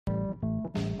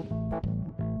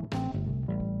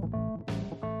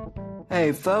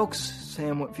Hey folks,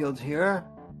 Sam Whitfield here.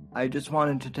 I just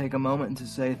wanted to take a moment to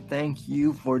say thank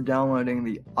you for downloading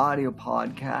the audio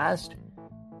podcast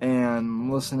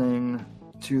and listening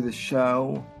to the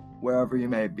show wherever you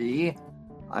may be.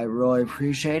 I really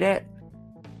appreciate it.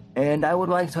 And I would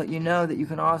like to let you know that you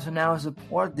can also now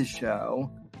support the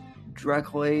show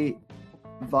directly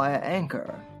via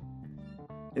Anchor.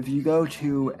 If you go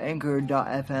to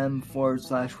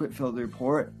anchor.fm/Whitfield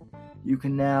Report, you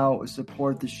can now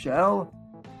support the show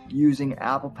using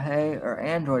Apple Pay or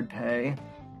Android Pay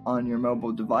on your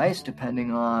mobile device,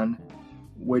 depending on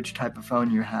which type of phone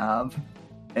you have.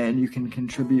 And you can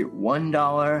contribute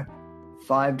 $1,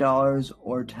 $5,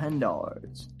 or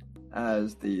 $10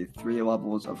 as the 3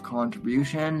 levels of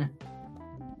contribution.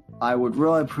 I would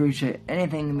really appreciate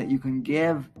anything that you can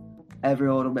give.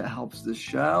 Every little bit helps the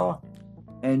show.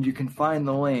 And you can find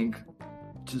the link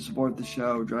to support the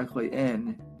show directly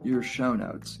in your show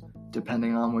notes,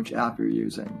 depending on which app you're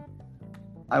using.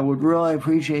 I would really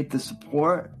appreciate the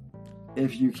support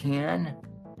if you can.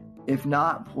 If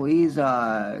not, please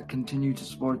continue to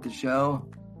support the show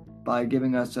by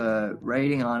giving us a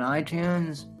rating on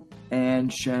iTunes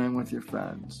and sharing with your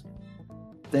friends.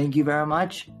 Thank you very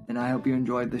much, and I hope you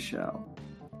enjoyed the show.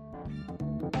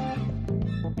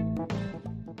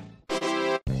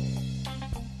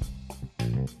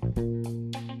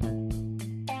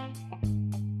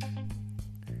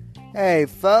 Hey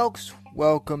folks,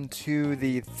 welcome to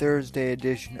the Thursday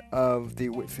edition of the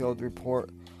Whitfield Report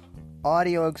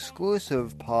audio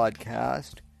exclusive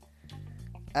podcast.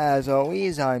 As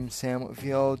always, I'm Sam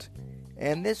Whitfield,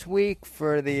 and this week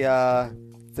for the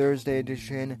Thursday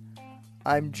edition,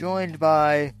 I'm joined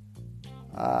by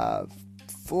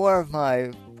 4 of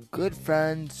my good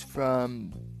friends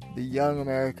from the Young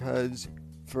Americas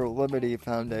for Liberty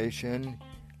Foundation,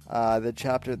 the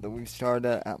chapter that we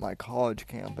started at my college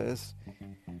campus.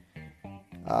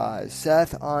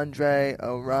 Seth, Andre,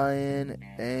 Orion,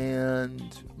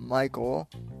 and Michael,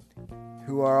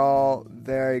 who are all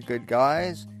very good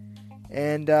guys.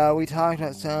 And we talked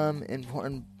about some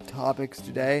important topics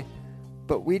today,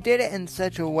 but we did it in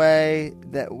such a way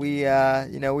that we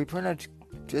pretty much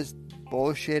just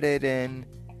bullshitted and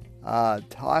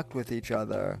talked with each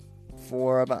other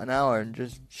for about an hour and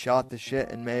just shot the shit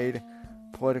and made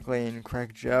politically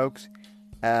incorrect jokes,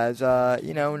 as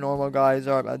normal guys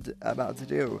are about to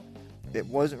do. It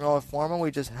wasn't really formal. We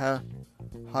just hung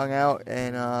out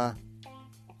and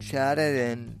chatted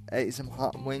and ate some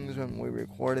hot wings when we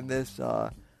recorded this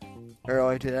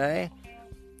early today.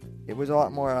 It was a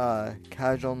lot more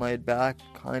casual and laid back,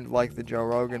 kind of like the Joe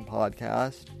Rogan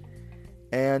podcast.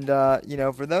 And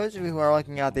for those of you who are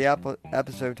looking at the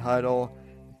episode title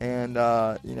and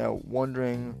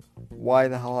wondering why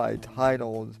the hell I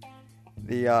titled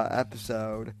the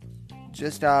episode,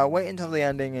 just wait until the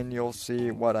ending and you'll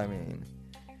see what I mean.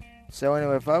 So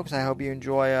anyway, folks, I hope you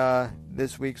enjoy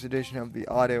this week's edition of the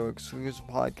audio exclusive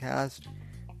podcast,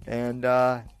 and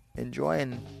enjoy,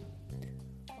 and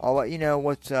I'll let you know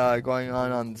what's going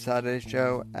on the Saturday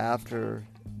show after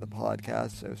the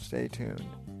podcast, so stay tuned.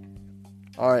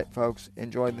 Alright folks,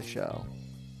 enjoy the show.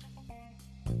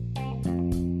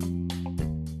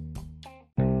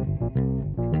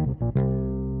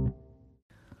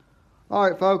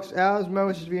 Alright folks, as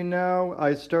most of you know,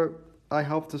 I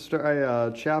helped to start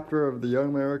a chapter of the Young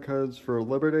Americas for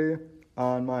Liberty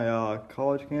on my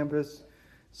college campus.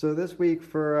 So this week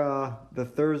for the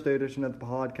Thursday edition of the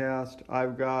podcast,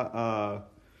 I've got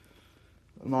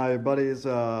my buddies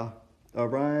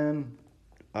Orion,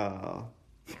 No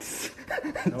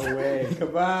way,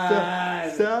 come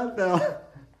on!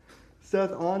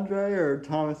 Seth, Andre, or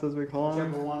Thomas as we call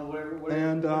him,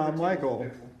 and Michael.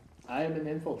 I am an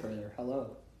infiltrator.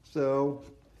 Hello. So,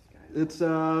 it's,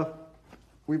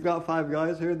 we've got 5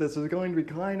 guys here. This is going to be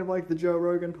kind of like the Joe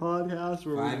Rogan podcast,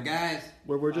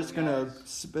 where we're just gonna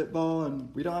spitball, and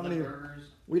we don't have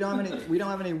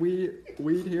any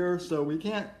weed here, so we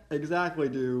can't exactly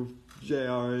do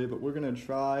JRE, but we're gonna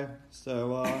try.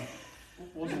 So,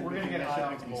 we're gonna get high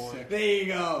off the board. There you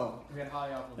go. We're get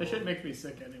high off the board. That should make me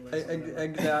sick anyway.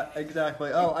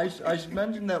 Exactly. Oh, I should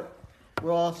mention that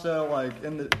we're also like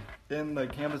in the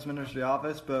campus ministry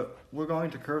office, but we're going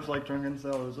to curse like drunken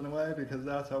sailors anyway, because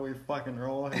that's how we fucking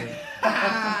roll here.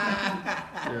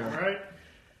 Yeah. Right?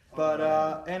 But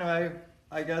anyway,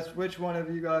 I guess which one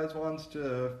of you guys wants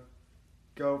to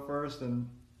go first and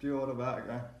do a little back?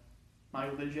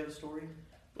 Michael, did you have a story?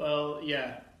 Well,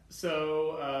 yeah.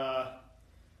 So,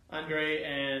 Andre,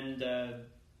 and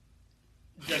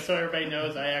just so everybody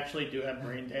knows, I actually do have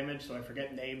brain damage, so I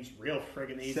forget names real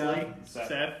friggin' easily. Seth.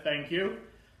 Seth, thank you.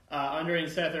 Andre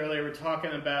and Seth earlier were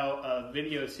talking about a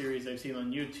video series I've seen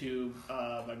on YouTube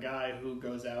of a guy who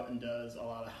goes out and does a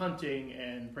lot of hunting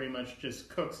and pretty much just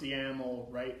cooks the animal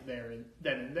right there,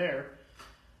 then and there.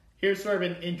 Here's sort of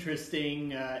an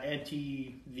interesting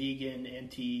anti-vegan,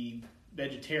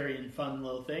 anti-vegetarian fun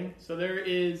little thing. So there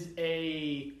is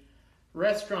a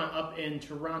restaurant up in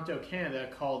Toronto, Canada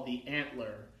called The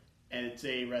Antler. And it's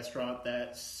a restaurant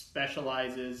that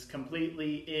specializes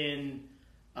completely in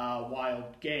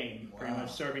wild game. Pretty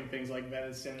much serving things like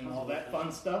venison and all that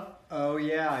fun stuff. Oh,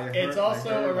 yeah. It's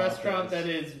also a restaurant that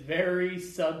is very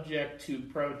subject to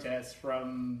protests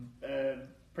from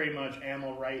pretty much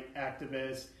animal rights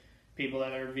activists, people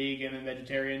that are vegan and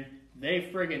vegetarian. They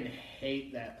friggin'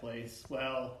 hate that place.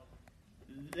 Well,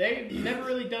 they've never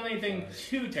really done anything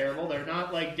too terrible. They're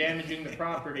not like damaging the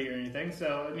property or anything.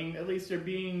 So, I mean, at least they're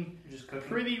being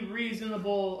pretty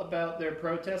reasonable about their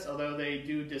protests, although they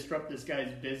do disrupt this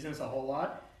guy's business a whole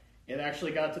lot. It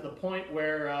actually got to the point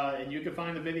where, and you can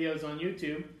find the videos on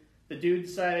YouTube, the dude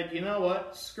decided, you know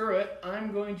what, screw it,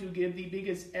 I'm going to give the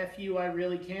biggest FU I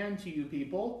really can to you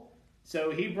people.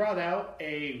 So he brought out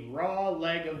a raw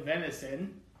leg of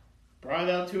venison, brought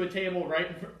it out to a table right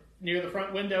near the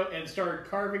front window, and started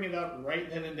carving it up right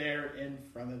then and there in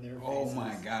front of their faces. Oh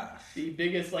my gosh. The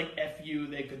biggest, FU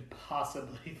they could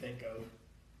possibly think of.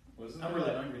 I'm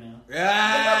really hungry now.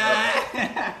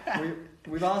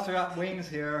 We've also got wings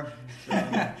here.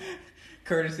 So.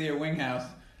 Courtesy of Wing House.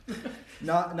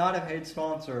 Not a paid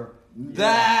sponsor.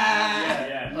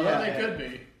 Yeah. Although they could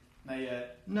be. Not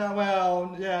yet. No,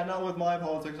 well, yeah, not with my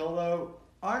politics. Although,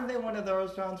 aren't they one of the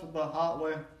restaurants with the hot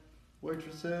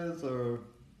waitresses, or?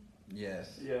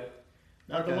 Yes. Yeah.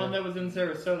 Not the one that was in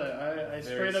Sarasota. I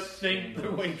straight up think the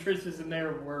scandalous. waitresses in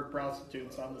there were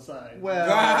prostitutes on the side. Well,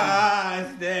 Gosh,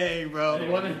 dang, bro.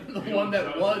 The one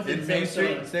that was in In Main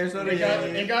Street, Sarasota.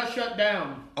 Sarasota, It got shut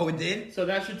down. Oh, it did? So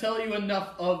that should tell you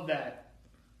enough of that.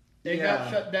 It got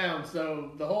shut down.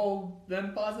 So the whole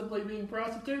them possibly being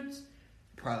prostitutes,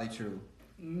 Probably true.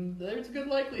 there's a good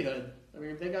likelihood. I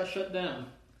mean, if they got shut down.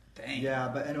 Dang. yeah,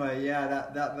 but anyway, yeah,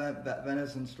 that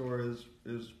venison store is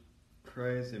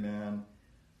crazy, man.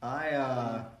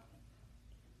 If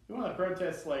you want to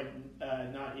protest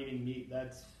not eating meat,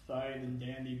 that's fine and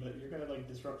dandy, but you're gonna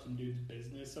disrupt some dude's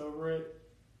business over it.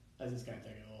 That's just gonna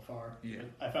take it a little far. Yeah.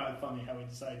 I found it funny how he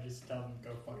decided just to tell them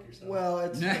go fuck yourself. Well,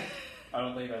 it's I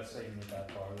don't think I've taken it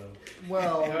that far though.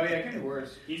 well. Oh yeah, it can be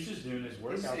worse. He's just doing his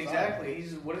work outside. Exactly.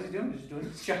 What is he doing? He's doing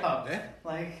his job. Yeah.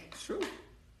 Like, It's true.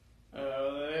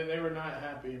 They were not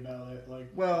happy about it.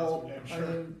 Well, that's for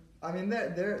damn sure. I mean,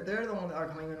 they're the ones that are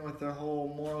coming in with their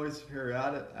whole morally superior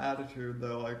attitude,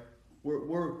 though. Like,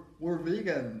 we're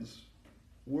vegans.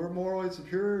 We're morally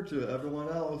superior to everyone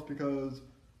else because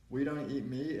we don't eat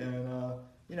meat, and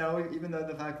even though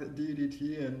the fact that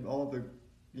DDT and all the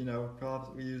crops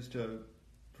that we use to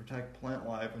protect plant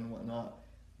life and whatnot,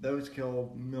 those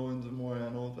kill millions of more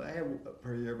animals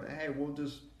per year. But hey, we'll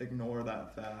just ignore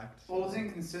that fact. well, it's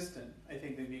inconsistent. I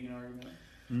think the vegan argument.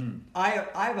 I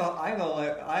have a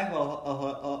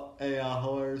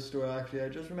hilarious story, actually. I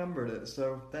just remembered it,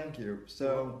 so thank you.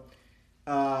 So,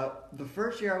 the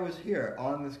first year I was here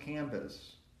on this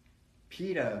campus,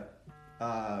 PETA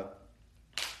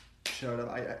showed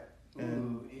up.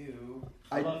 Ooh, ew.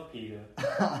 I love PETA,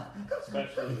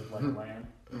 especially with lamb.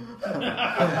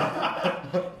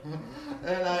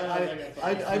 And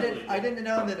I didn't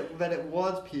know that it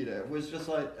was PETA. It was just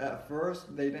at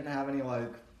first they didn't have any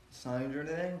signs or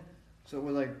anything, so it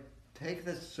was take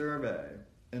this survey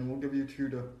and we'll give you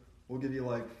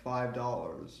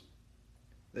 $5.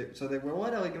 So they were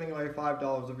literally giving away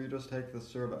 $5 if you just take this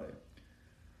survey.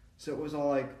 So it was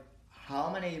all how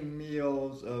many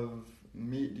meals of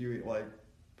meat do you eat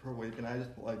per week? And I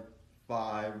just put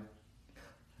 5.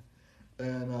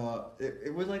 And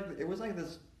it was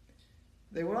this.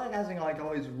 They were asking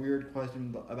all these weird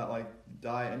questions about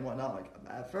diet and whatnot.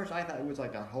 At first I thought it was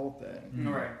a whole thing.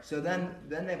 Right. So then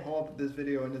they pull up this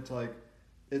video and it's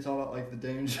it's all about the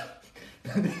danger.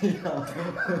 You gonna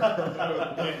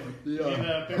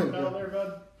pick it out there,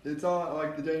 bud? It's all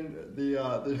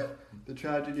the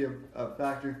tragedy of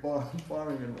factory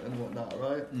farming and whatnot,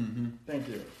 right? Mm-hmm. Thank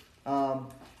you.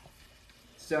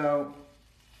 So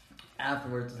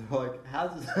afterwards, they're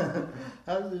how's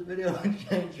this video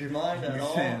change your mind at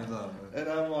all? And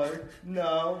I'm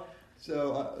no.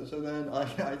 So then I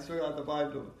still got the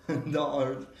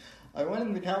 $5. I went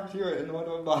in the cafeteria and went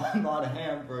and bought a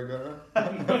hamburger,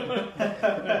 and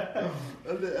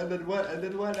then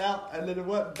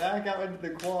went back out into the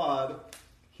quad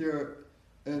here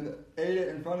and ate it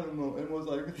in front of him and was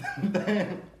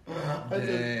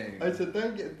I said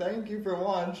thank you for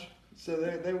lunch. So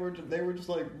they were just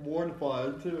like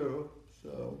mortified too.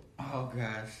 So Oh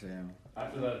gosh, Sam.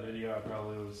 After that video, I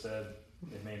probably would have said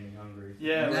it made me hungry.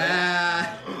 Yeah.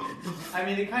 Nah. I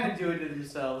mean, they kind of do it to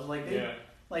themselves. Like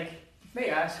they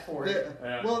ask for it.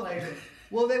 Yeah.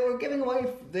 well, they were giving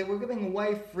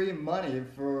away free money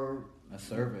for A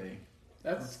survey.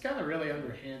 That's kind of really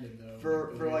underhanded, though.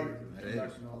 For like. It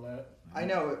is. And all that. I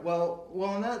know.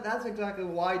 Well, and that's exactly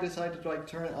why I decided to like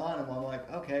turn it on. And I'm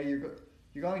like, okay, you're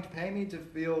going to pay me to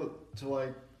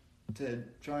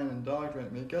try and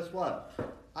indoctrinate me. Guess what?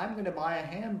 I'm going to buy a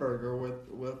hamburger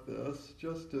with this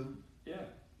just to. Yeah.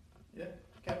 Yeah,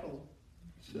 capital.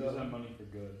 Use that money for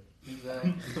good.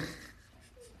 Exactly.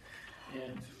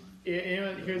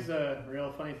 Yeah. Here's a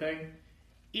real funny thing.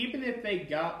 Even if they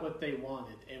got what they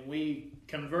wanted and we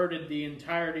converted the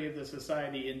entirety of the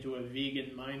society into a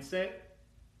vegan mindset,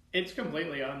 it's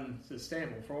completely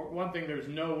unsustainable. For one thing, there's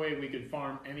no way we could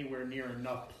farm anywhere near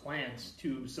enough plants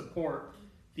to support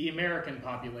the American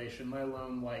population, let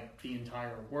alone like the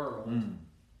entire world.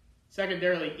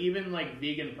 Secondarily, even like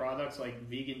vegan products like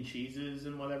vegan cheeses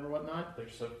and whatnot. They're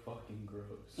so fucking gross.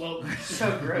 Well,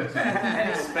 So gross and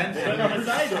expensive. but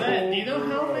besides that, do you know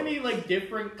how many like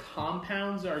different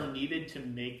compounds are needed to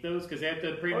make those? Because they have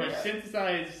to pretty much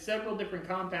synthesize several different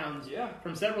compounds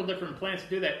from several different plants to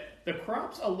do that. The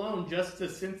crops alone, just to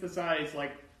synthesize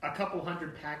like a couple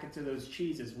hundred packets of those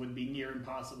cheeses, would be near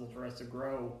impossible for us to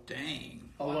grow. Dang.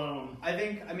 Alone. I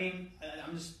mean,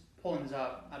 I'm just pulling this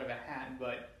out of a hat,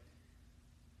 but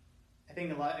I think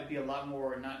it'd be a lot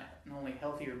more not only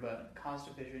healthier but cost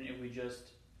efficient if we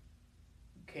just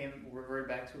revert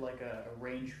back to like a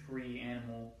range-free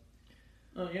animal.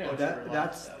 Oh yeah.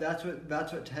 That's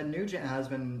what Ted Nugent has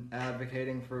been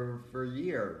advocating for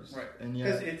years. Right. And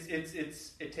yet,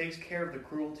 because it takes care of the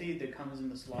cruelty that comes in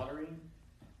the slaughtering,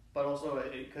 but also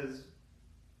because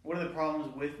one of the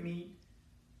problems with meat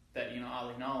that I'll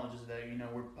acknowledge is that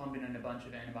we're pumping in a bunch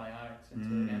of antibiotics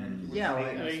into it and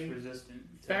we're making us resistant.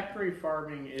 Factory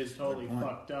farming is totally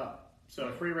fucked up.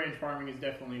 So free range farming is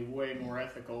definitely way more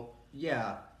ethical.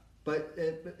 Yeah, but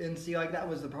see, like that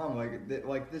was the problem.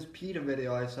 Like this PETA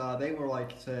video I saw, they were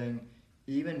like saying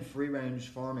even free range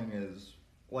farming is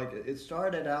like it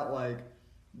started out like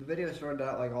the video started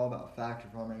out like all about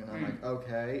factory farming, and I'm like,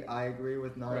 okay, I agree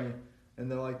with 90, and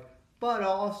they're like, but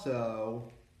also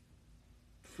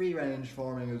free range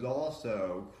farming is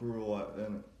also cruel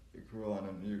and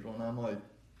unusual, and I'm like,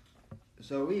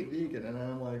 so eat vegan, and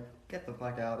I'm like, get the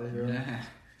fuck out of here.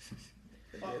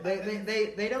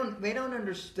 They don't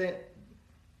understand.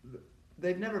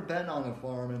 They've never been on a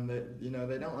farm, and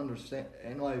they don't understand.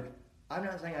 And like, I'm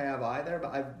not saying I have either,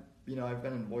 but I've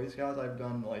been in Boy Scouts. I've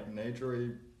done like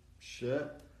naturey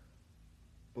shit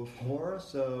before,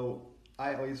 so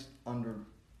I at least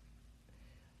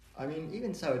I mean,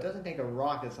 even so, it doesn't take a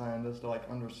rocket scientist to like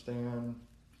understand,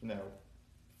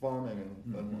 farming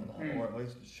and whatnot, or at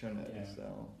least it shouldn't. Yeah.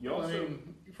 So You also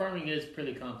farming is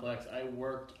pretty complex. I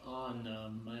worked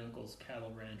on my uncle's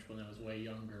cattle ranch when I was way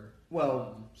younger.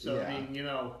 Well, I mean,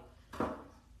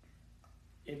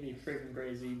 it'd be freaking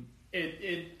crazy.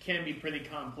 It can be pretty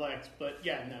complex, but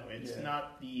yeah, no, it's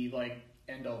not the like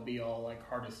end all be all like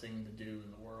hardest thing to do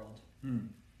in the world.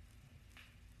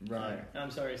 Right.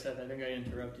 I'm sorry, Seth. I think I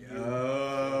interrupted you.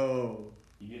 Oh.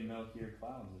 you get milkier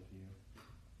clouds if you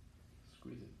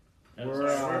squeeze it. We're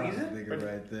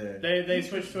right there. They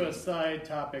switched to a side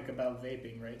topic about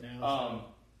vaping right now.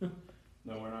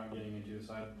 No, we're not getting into a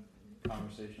side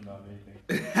conversation about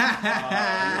vaping.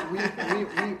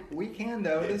 We can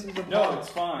though. This is a No, it's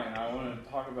fine. I want to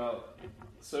talk about.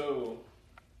 So,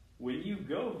 when you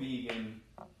go vegan,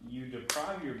 you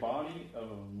deprive your body of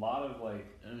a lot of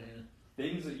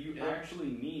things that you actually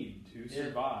need to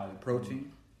survive.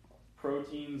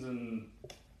 Proteins and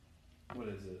what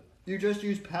is it? You just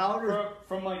use powder?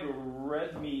 From like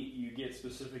red meat, you get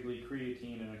specifically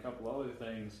creatine and a couple other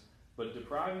things, but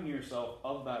depriving yourself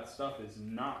of that stuff is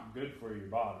not good for your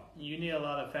body. You need a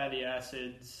lot of fatty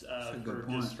acids for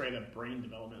just straight up brain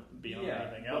development beyond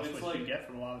anything else, which you get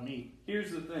from a lot of meat.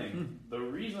 Here's the thing. The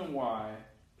reason why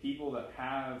people that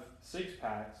have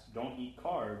six-packs don't eat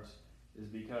carbs is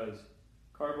because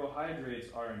carbohydrates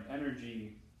are an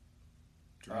energy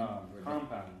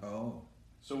compound. Oh.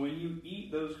 So when you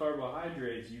eat those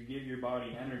carbohydrates, you give your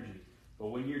body energy. But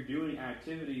when you're doing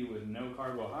activity with no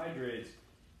carbohydrates,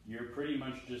 you're pretty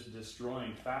much just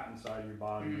destroying fat inside your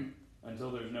body until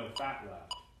there's no fat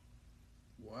left.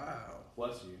 Wow.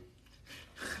 Bless you.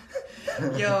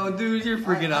 Yo, dude, you're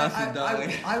freaking awesome,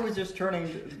 dog. I was just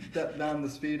turning down the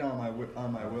speed on my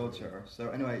wheelchair. So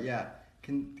anyway,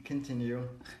 continue.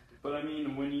 But I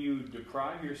mean, when you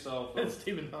deprive yourself That's of...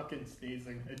 Stephen Hawking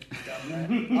sneezing. I just got that.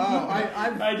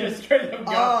 I I just straight up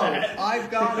got that.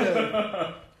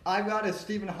 I've got a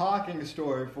Stephen Hawking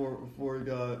story for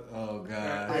Oh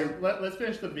god. Let's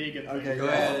finish the vegan thing. Okay, Go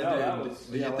yeah. ahead. No, dude. that was,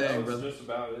 Do your that thing, was brother. just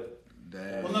about it.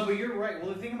 Dang. Well, no, but you're right.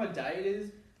 Well, the thing about diet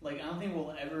is, like, I don't think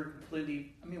we'll ever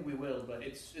completely. I mean, we will, but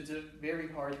it's a very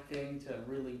hard thing to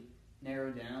really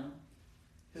narrow down.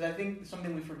 Because I think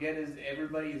something we forget is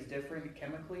everybody is different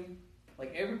chemically.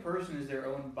 Like every person is their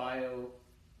own biosphere.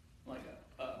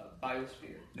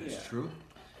 That's true.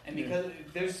 And because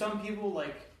there's some people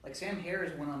like Sam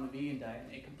Harris went on the vegan diet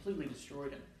and it completely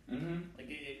destroyed him. Mm-hmm.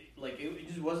 It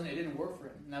just wasn't. It didn't work for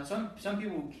him. Now some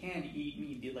people who can eat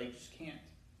meat, they just can't.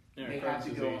 Yeah, They Crohn's have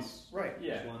to go on, disease. right.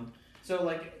 Yeah. One. So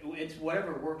it's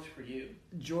whatever works for you.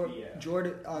 Yeah.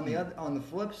 Jordan. On the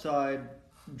flip side,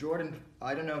 Jordan.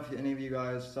 I don't know if any of you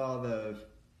guys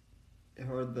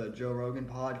heard the Joe Rogan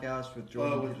podcast with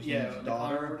Jordan Peterson's the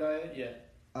daughter. carnivore diet. Yeah.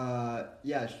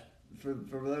 For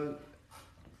those.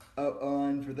 Oh,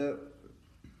 and for the.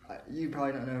 You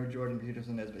probably don't know who Jordan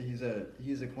Peterson is, but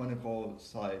he's a clinical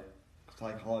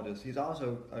psychologist. He's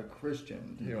also a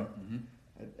Christian too,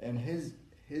 and his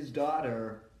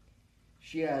daughter,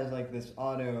 she has like this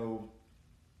auto.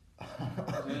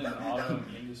 Isn't it an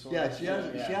autoimmune disorder? Yeah, she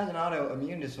has an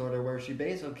autoimmune disorder where she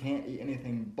basically can't eat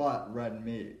anything but red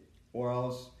meat, or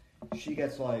else she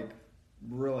gets like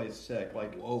really sick.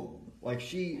 Like Whoa. like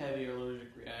she Heavy allergic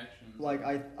reactions. like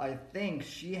I think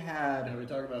she had. Yeah, we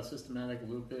talk about systematic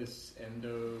lupus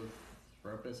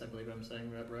erythematosus. I believe I'm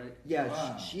saying that right. Yeah,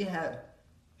 Wow.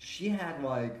 she had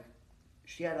like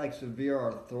severe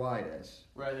arthritis.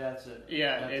 Right, that's it.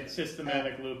 Yeah, That's it's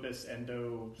systematic lupus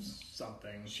endo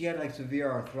something. She had like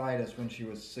severe arthritis when she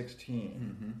was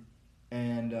 16,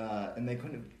 and they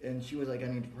couldn't. And she was like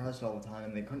getting depressed all the time,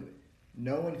 and they couldn't.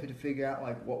 No one could figure out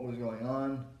like what was going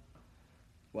on,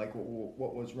 like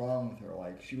what was wrong with her.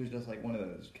 Like she was just like one of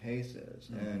those cases,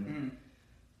 and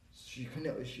she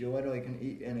literally couldn't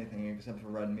eat anything except for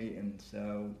red meat, and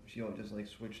so she just like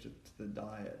switched it to the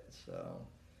diet. So,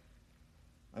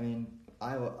 I mean,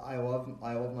 I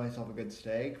love myself a good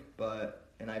steak,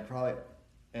 and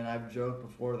I've joked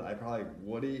before that I probably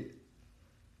would eat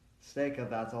steak if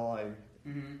that's all I.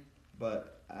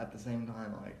 But at the same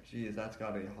time, like, geez, that's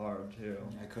got to be hard too.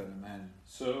 I couldn't imagine.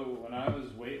 So when I was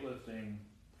weightlifting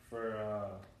for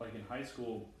like in high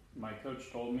school, my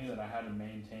coach told me that I had to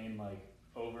maintain like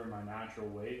over my natural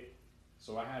weight.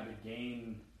 So I had to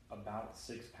gain about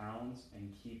 6 pounds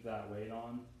and keep that weight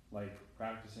on, like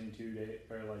practicing 2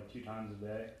 times a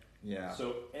day. Yeah.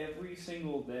 So every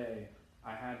single day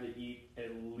I had to eat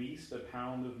at least a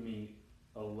pound of meat,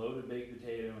 a loaded baked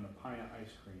potato, and a pint of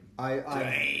ice cream. I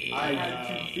had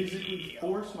to physically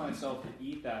force myself to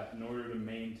eat that in order to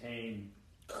maintain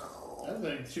That's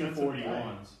an expensive diet.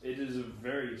 241s. It is a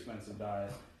very expensive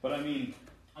diet. But I mean,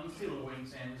 I'm still a wing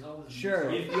Sam. There's always Sure.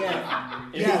 if, Yeah.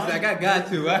 if, He's like, I got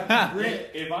to.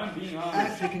 if I'm being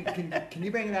honest, Actually, can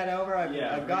you bring that over?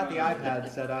 Yeah, I've got the bring that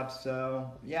iPad set up, so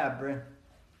yeah, bring.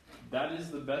 that is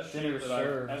the best Dinner shape that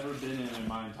served. I've ever been in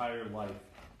my entire life.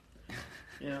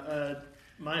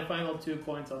 My final 2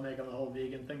 points I'll make on the whole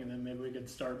vegan thing, and then maybe we could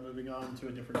start moving on to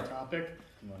a different topic.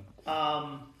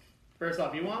 First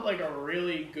off, you want like a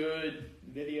really good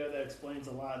video that explains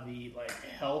a lot of the like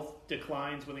health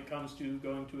declines when it comes to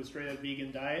going to a straight up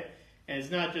vegan diet, and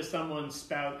it's not just someone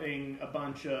spouting a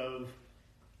bunch of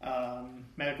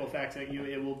medical facts at you.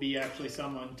 It will be actually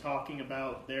someone talking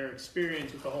about their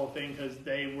experience with the whole thing because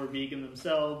they were vegan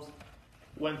themselves,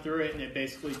 went through it, and it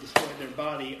basically destroyed their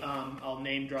body. I'll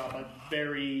name drop a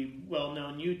very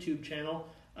well-known YouTube channel,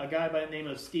 a guy by the name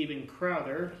of Steven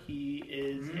Crowder. He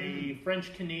is a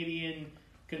French-Canadian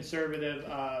conservative,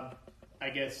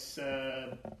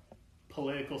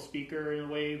 political speaker in a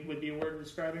way would be a word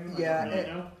describing him. I don't really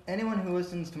know. Anyone who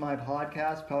listens to my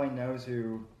podcast probably knows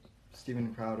who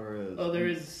Steven Crowder is. Oh, there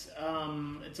is,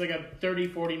 it's like a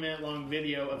 30-40 minute long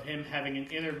video of him having an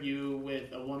interview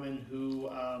with a woman who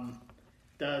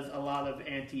does a lot of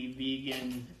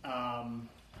anti-vegan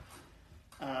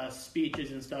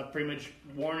speeches and stuff, pretty much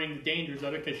warning the dangers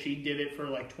of it because she did it for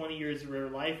like 20 years of her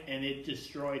life and it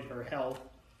destroyed her health.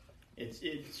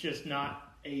 It's just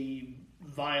not a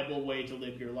viable way to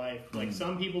live your life. Like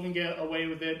some people can get away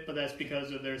with it, but that's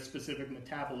because of their specific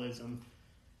metabolism.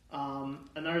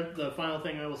 The final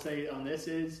thing I will say on this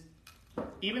is,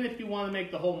 even if you want to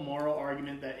make the whole moral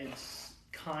argument that it's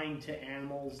kind to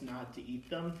animals not to eat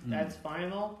them, that's fine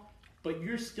and all, but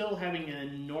you're still having an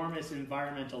enormous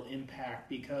environmental impact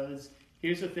because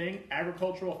here's the thing,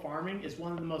 agricultural farming is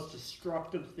one of the most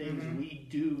destructive things we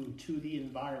do to the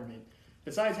environment.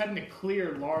 besides having to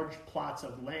clear large plots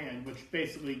of land, which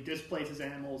basically displaces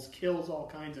animals, kills all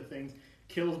kinds of things,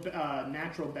 kills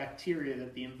natural bacteria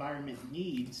that the environment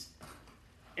needs,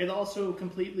 it also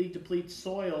completely depletes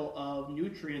soil of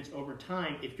nutrients over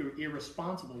time if you're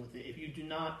irresponsible with it. If you do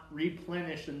not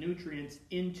replenish the nutrients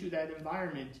into that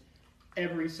environment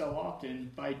every so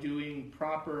often by doing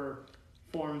proper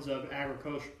forms of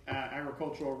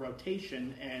agricultural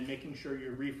rotation and making sure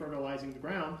you're refertilizing the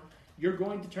ground, you're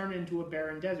going to turn it into a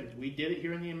barren desert. We did it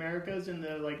here in the Americas in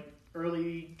the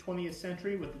early 20th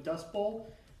century with the Dust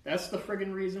Bowl. That's the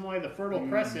friggin' reason why the Fertile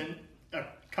Crescent a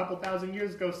couple thousand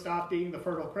years ago stopped being the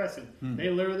Fertile Crescent. They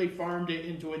literally farmed it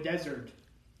into a desert.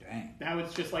 Dang. Now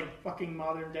it's just like fucking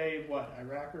modern day,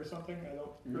 Iraq or something? I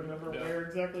don't remember where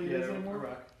exactly it is anymore.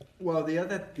 Iraq. Well, the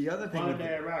other thing Modern with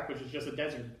day Iraq, which is just a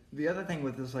desert. the other thing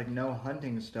with this no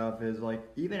hunting stuff is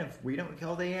even if we don't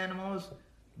kill the animals,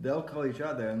 they'll kill each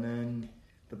other, and then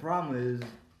the problem is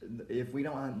if we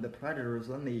don't hunt the predators,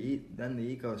 then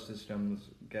the ecosystems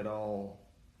get all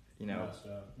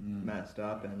messed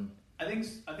up, and I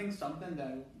think something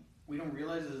that we don't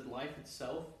realize is life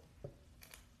itself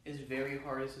is very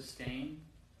hard to sustain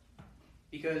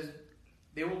because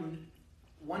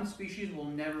one species will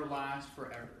never last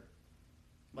forever.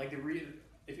 If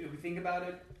we think about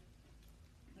it,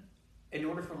 in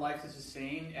order for life to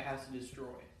sustain, it has to destroy.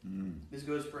 This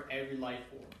goes for every life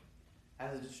form. It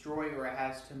has to destroy or it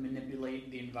has to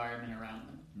manipulate the environment around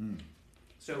them.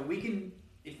 So we can,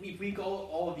 if we go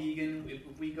all vegan,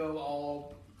 if we go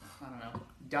all, I don't know,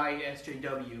 diet SJW,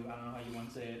 I don't know how you want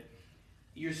to say it,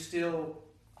 you're still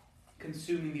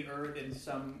consuming the earth in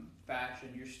some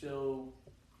fashion. You're still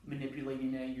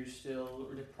manipulating it. You're still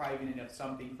depriving it of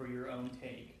something for your own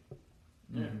take.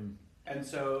 And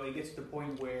so it gets to the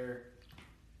point where,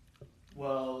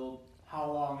 well,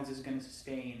 how long is this going to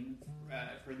sustain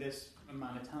for this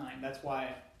amount of time? That's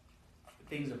why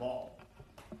things evolve.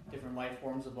 Different life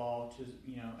forms evolve to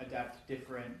adapt to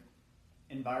different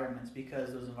environments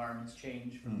because those environments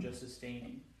change from just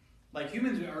sustaining. Like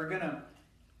humans are gonna,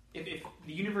 if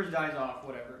the universe dies off,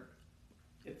 whatever,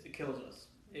 it kills us.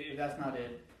 If that's not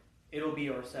it, it'll be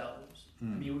ourselves. I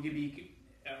mean, we could be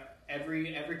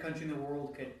every country in the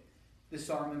world could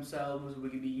disarm themselves. We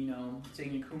could be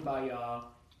singing Kumbaya,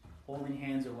 holding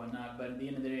hands or whatnot. But at the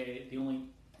end of the day, we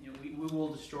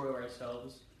will destroy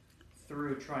ourselves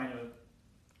through trying to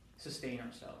sustain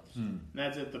ourselves.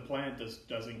 That's if the plant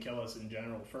doesn't kill us in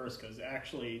general first, because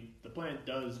actually the plant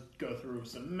does go through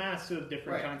some massive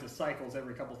different kinds of cycles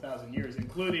every couple thousand years,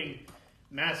 including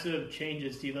massive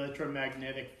changes to the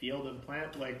electromagnetic field of the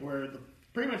plant, where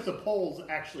pretty much the poles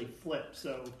actually flip.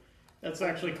 So that's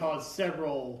actually caused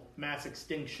several mass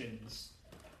extinctions.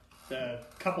 The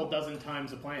couple dozen times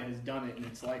the plant has done it in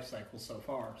its life cycle so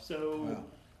far. So,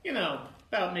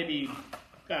 about maybe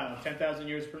 10,000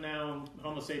 years from now,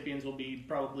 Homo sapiens will be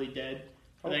probably dead.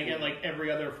 But then again,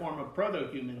 every other form of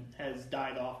proto-human has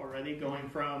died off already, going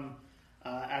from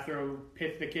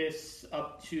Australopithecus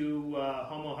up to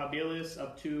Homo habilis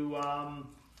up to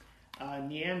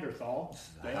Neanderthal.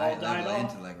 They all died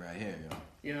off. Intellect right here,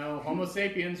 Homo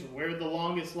sapiens, we're the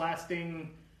longest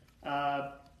lasting,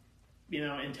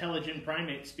 intelligent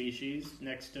primate species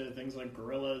next to things like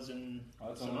gorillas and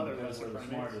some other lesser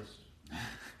primates.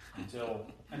 Until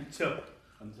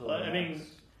But, I mean,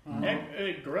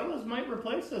 gorillas might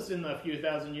replace us in a few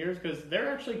thousand years because they're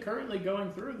actually currently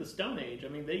going through the Stone Age. I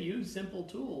mean, they use simple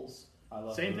tools.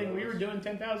 Same thing we were doing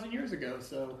 10,000 years ago.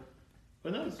 So,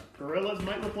 who knows? Gorillas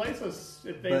might replace us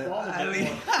if they evolve a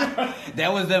bit more.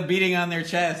 That was them beating on their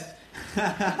chest.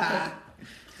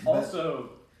 Also,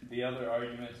 the other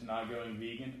argument to not going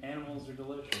vegan: animals are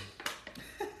delicious.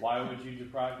 Why would you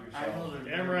deprive yourself? Animals are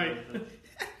Damn right.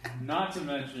 Not to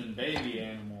mention baby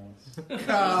animals.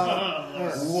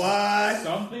 What?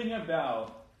 Something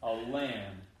about a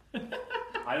lamb.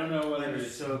 I don't know whether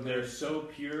they're so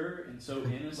pure and so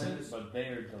innocent, but they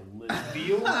are delicious.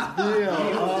 Veal?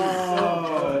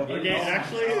 Okay,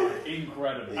 actually,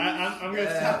 incredible. I'm going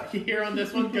to stop you here on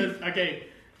this one because,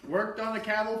 worked on a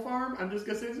cattle farm. I'm just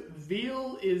going to say this.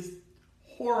 Veal is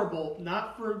horrible.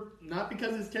 Not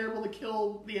because it's terrible to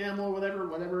kill the animal or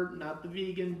whatever, not the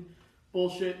vegan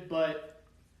bullshit, but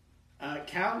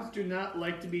cows do not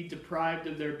like to be deprived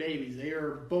of their babies. They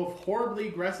are both horribly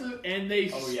aggressive and they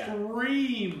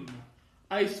scream.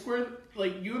 I swear,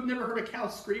 you have never heard a cow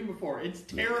scream before. It's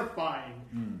terrifying.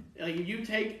 If you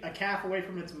take a calf away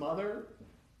from its mother,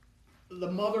 the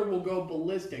mother will go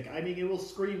ballistic. I mean, it will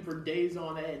scream for days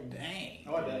on end. Dang.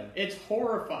 Oh, I bet. It's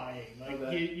horrifying. Like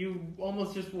bet. you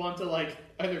almost just want to like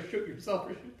either shoot yourself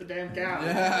or shoot the damn cow.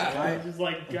 Yeah. It's just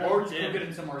like Or God just damn go get it.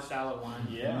 in some marsala wine.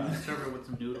 Yeah. Serve it with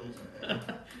some noodles.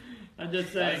 I'm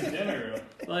just That's saying. dinner.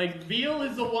 Like veal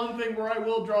is the one thing where I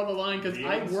will draw the line because Veal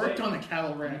I and worked steak. on a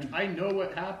cattle ranch. I know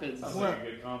what happens. Sounds Well- like a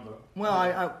good combo. Well,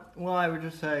 I would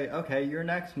just say, okay, you're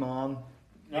next, Mom.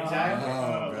 Exactly.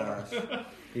 Oh, gosh.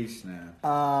 He snapped.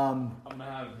 I'm gonna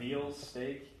have veal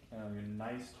steak and a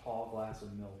nice tall glass of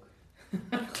milk.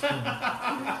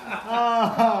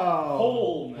 Oh.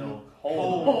 Whole milk.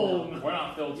 Whole milk. We're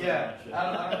not filtering Yeah, that shit.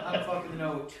 I don't fucking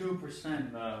know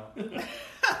 2%. No. Do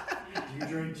you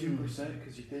drink 2%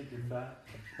 because you think you're fat?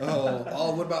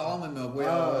 Oh, what about almond milk? Wait, you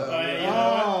know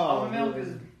Almond milk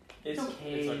is It's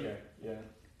okay. It's okay. Yeah.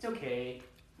 it's okay.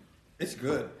 it's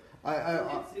good.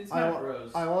 It's not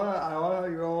gross. I want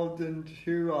to go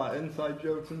into inside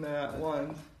jokes in there at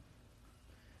once.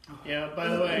 Yeah, by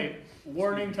the way,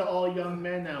 warning to all young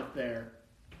men out there.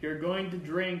 If you're going to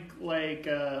drink like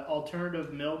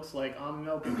alternative milks like almond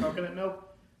milk and coconut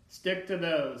milk, stick to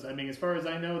those. I mean, as far as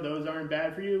I know, those aren't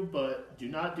bad for you, but do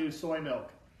not do soy milk.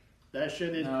 That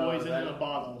shit is No, poison that- in a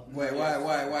bottle. Wait,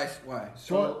 why?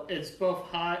 So it's both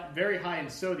very high in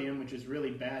sodium, which is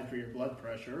really bad for your blood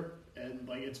pressure, and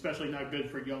like especially not good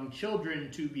for young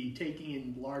children to be taking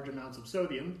in large amounts of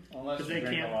sodium Unless because you they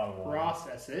drink can't a lot of water.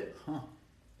 process it. Huh.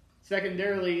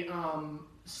 Secondarily,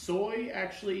 soy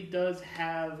actually does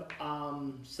have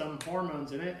some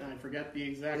hormones in it, and I forget the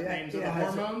exact names of the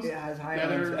hormones. It has high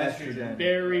that amounts of are estrogen.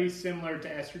 very similar to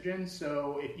estrogen.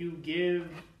 So if you give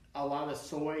a lot of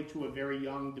soy to a very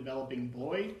young developing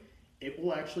boy, it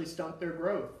will actually stunt their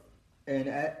growth. And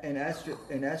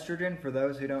estrogen, for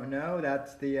those who don't know,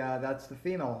 that's the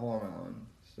female hormone.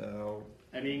 So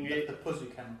I mean, The pussy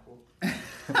chemical.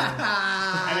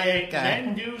 I mean,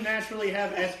 men do naturally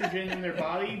have estrogen in their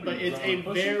body, but it's a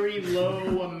very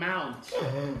low amount.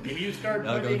 If you start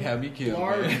Now go putting have me killed,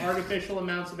 large man. artificial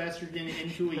amounts of estrogen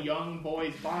into a young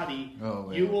boy's body, Oh,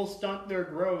 man. you will stunt their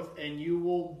growth and you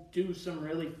will do some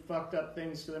really fucked up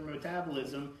things to their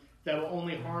metabolism that will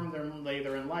only harm them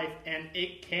later in life. And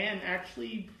it can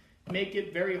actually make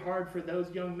it very hard for those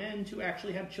young men to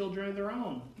actually have children of their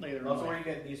own later in That's life. where you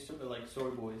get these like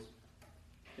soy boys.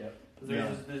 Yep.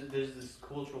 There's this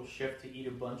cultural shift to eat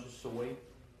a bunch of soy,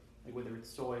 like whether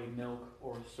it's soy milk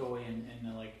or soy and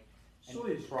Soy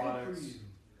is products. good for you.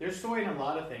 There's soy in a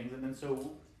lot of things, and then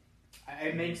so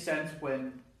it makes sense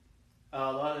when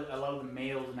a lot of the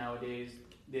males nowadays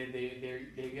they're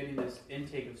getting this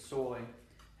intake of soy,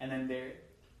 and then they're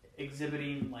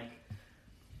exhibiting like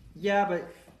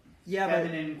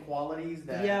feminine qualities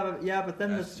that but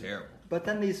then That's terrible. but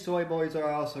then these soy boys are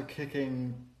also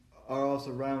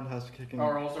roundhouse kicking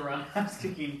are also around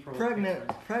kicking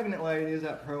pregnant ladies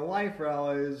at pro-life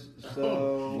rallies.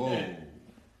 So Whoa.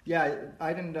 yeah,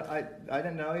 I didn't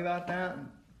know about that.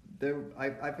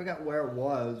 I forgot where it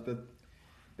was, but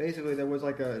basically there was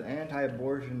like an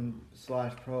anti-abortion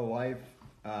 / pro-life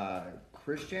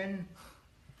Christian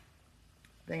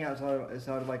thing outside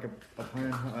of like a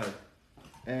Planned Parenthood,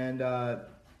 and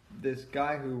this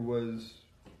guy who was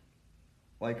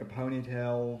like a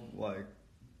ponytail, like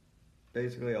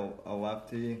basically a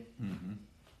lefty, Mm-hmm.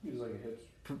 He was like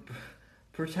a hipster.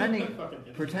 pretending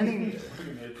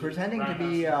to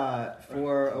be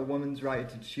for a woman's right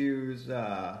to choose,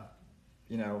 a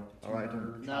right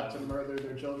to Not to murder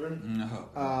their children.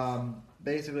 No.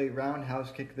 basically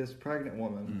roundhouse kick this pregnant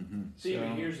woman. Mm-hmm. See, So- but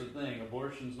here's the thing: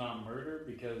 abortion's not murder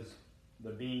because the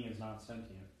being is not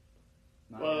sentient.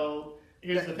 Not Well,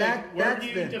 here's the thing. That- Where that's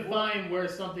do you the- define where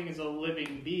something is a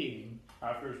living being? yet.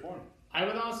 After it's born. I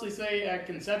would honestly say at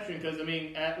conception, because I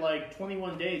mean, at like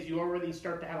 21 days, you already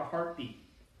start to have a heartbeat.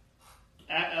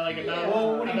 At like about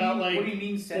Well, what do you about mean- like what do you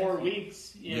mean 4 sentient?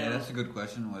 weeks. You Yeah, know, that's a good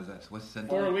question. What is that? What's the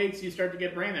 4 weeks, you start to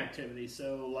get brain activity.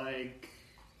 So like,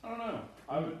 I don't know.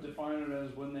 I would define it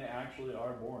as when they actually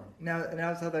are born. Now,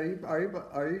 Seth, are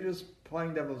you just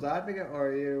playing devil's advocate, or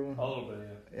are you? A little bit,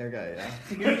 yeah. Okay, yeah.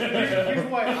 Here's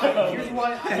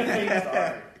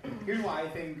why I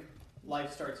think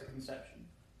life starts at conception.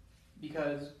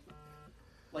 Because,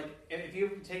 like, if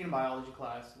you've taken a biology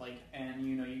class, like, and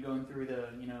you're going through the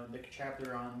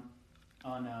chapter on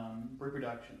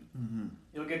reproduction, Mm-hmm.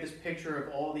 you'll get this picture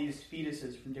of all these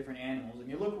fetuses from different animals, and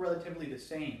they look relatively the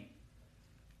same.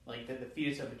 Like the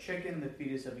fetus of a chicken, the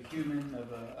fetus of a human,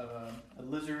 of a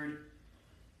lizard.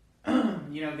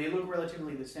 They look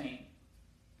relatively the same.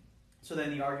 So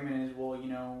then the argument is, well,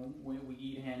 we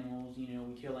eat animals, we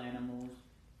kill animals,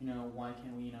 why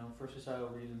can't we, for societal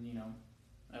reasons,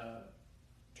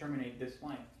 terminate this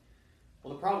life?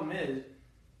 Well, the problem is,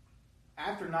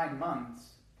 after 9 months,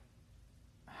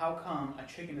 how come a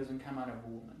chicken doesn't come out of a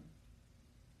woman?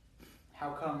 How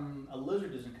come a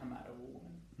lizard doesn't come out of a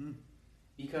woman?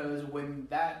 Because when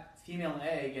that female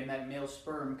egg and that male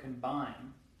sperm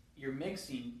combine, you're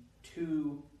mixing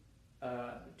two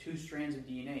strands of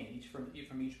DNA each from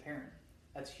each parent.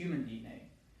 That's human DNA.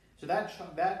 So that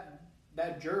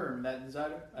germ, that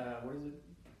what is it?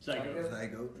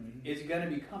 Zygote. Is going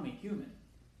to become a human,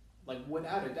 like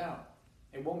without a doubt.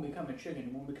 It won't become a chicken.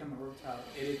 It won't become a reptile.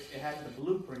 It has the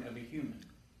blueprint of a human.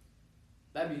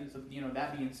 That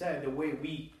being said, the way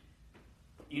we,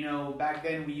 back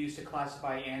then we used to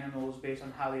classify animals based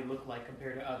on how they look like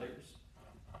compared to others.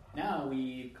 Now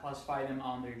we classify them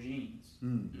on their genes.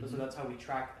 So that's how we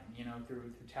track them,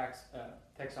 through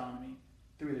taxonomy,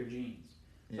 through their genes.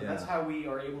 So that's how we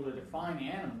are able to define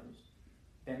animals.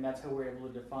 Then that's how we're able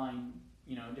to define,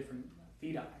 different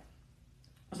feti.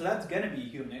 So that's going to be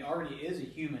human. It already is a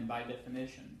human by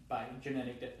definition, by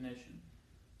genetic definition.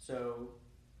 So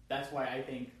that's why I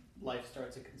think life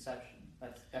starts at conception.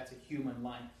 That's a human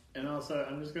life. And also,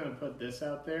 I'm just going to put this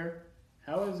out there.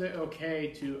 How is it okay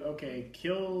to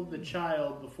kill the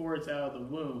child before it's out of the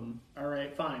womb? All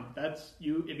right, fine. That's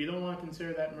you. If you don't want to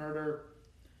consider that murder,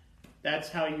 that's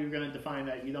how you're going to define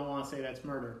that. You don't want to say that's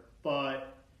murder.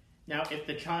 But now, if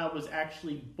the child was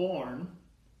actually born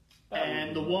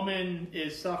and the woman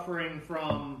is suffering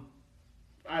from,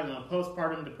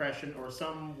 postpartum depression or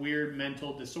some weird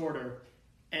mental disorder,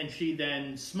 and she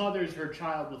then smothers her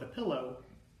child with a pillow,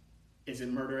 is it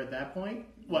murder at that point?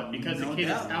 What, because the kid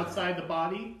is outside the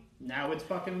body? Now it's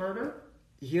fucking murder?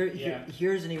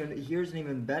 Here's an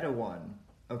even better one.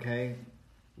 Okay,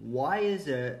 why is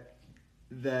it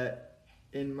that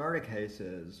in murder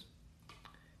cases,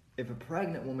 if a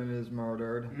pregnant woman is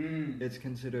murdered, it's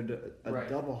considered a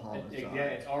double homicide?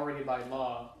 It's already by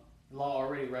law. Law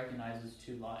already recognizes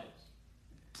 2 lives.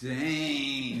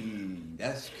 Dang,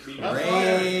 that's Shots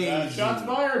crazy. fired. Shots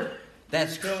fired.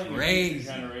 That's killing crazy. a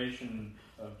future generation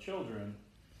of children.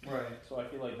 Right. So I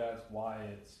feel like that's why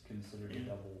it's considered a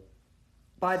double.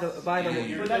 By the way,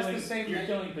 You're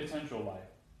killing potential life.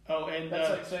 Oh, and That's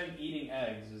like saying eating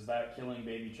eggs. Is that killing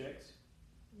baby chicks?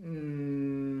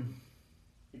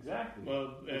 Exactly.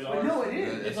 Well, No, it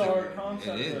is. It's our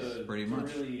concept. It is, pretty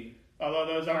much. Really, although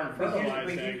those aren't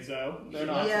fertilized eggs, though. they're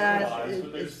not fertilized,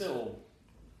 but they're still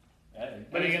eggs.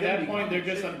 But at that point, they're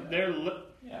just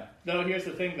Yeah. Though here's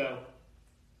the thing, though.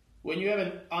 When you have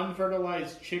an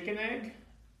unfertilized chicken egg,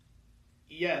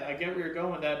 yeah, I get where you're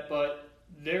going with that, but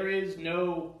there is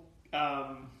no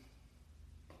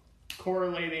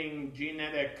correlating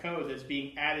genetic code that's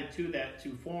being added to that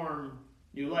to form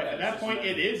new life. Yeah, at that point,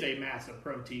 it is a mass of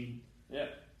protein. Yeah.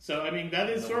 So, I mean, that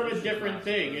is sort of a different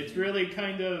thing. Protein. It's really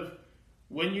kind of,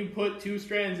 when you put 2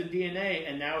 strands of DNA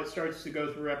and now it starts to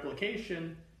go through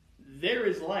replication, there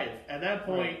is life. At that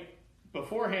point,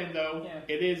 beforehand, though,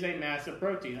 it is a mass of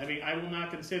protein. I mean, I will not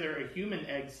consider a human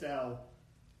egg cell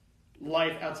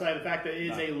life outside the fact that it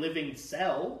is a living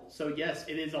cell. So, yes,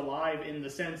 it is alive in the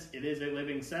sense it is a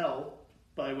living cell,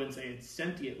 but I wouldn't say it's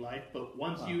sentient life. But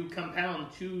once you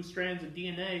compound 2 strands of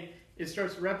DNA, it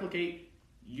starts to replicate.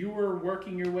 You are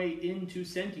working your way into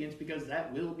sentience because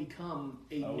that will become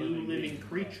a new living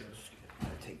creature.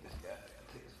 Take this guy.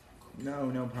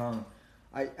 no problem.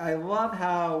 I love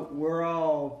how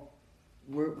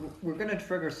we're gonna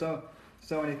trigger so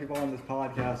many people on this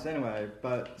podcast anyway,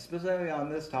 but specifically on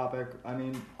this topic, I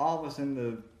mean, all of us in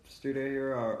the studio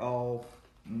here are all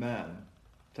men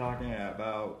talking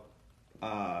about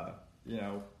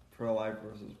pro-life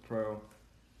versus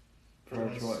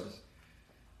pro-choice.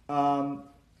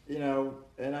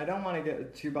 And I don't want to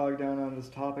get too bogged down on this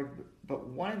topic, but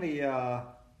one of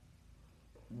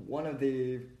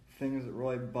the things that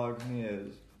really bugs me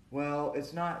is, well,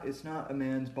 it's not a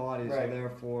man's body, so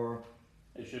therefore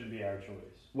it shouldn't be our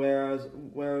choice. Whereas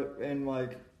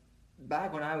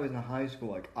back when I was in high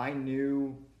school, I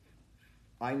knew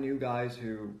guys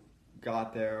who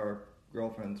got their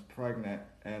girlfriends pregnant,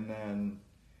 and then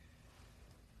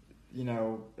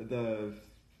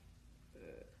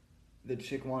the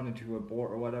chick wanted to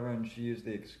abort or whatever, and she used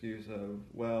the excuse of,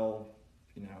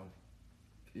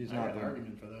 he's not an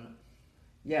argument for that.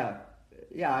 Yeah,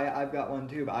 I've got one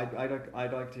too, but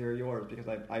I'd like to hear yours because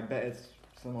I bet it's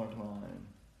similar to mine.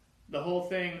 The whole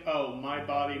thing, my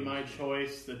body, my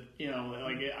choice,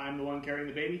 I'm the one carrying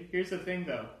the baby. Here's the thing,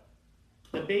 though.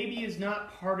 The baby is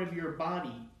not part of your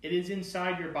body. It is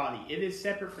inside your body. It is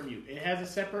separate from you. It has a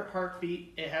separate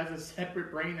heartbeat. It has a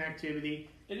separate brain activity.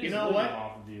 It is you know living what?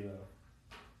 off of you, though.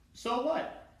 So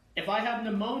what? If I have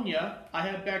pneumonia, I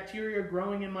have bacteria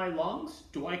growing in my lungs.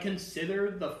 Do I consider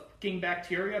the fucking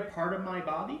bacteria part of my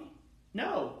body?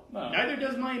 No. Neither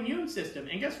does my immune system.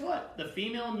 And guess what? The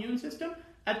female immune system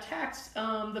attacks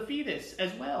the fetus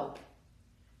as well.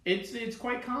 It's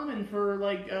quite common for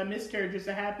miscarriages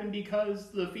to happen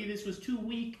because the fetus was too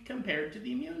weak compared to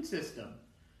the immune system.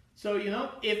 So,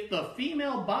 if the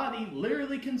female body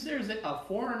literally considers it a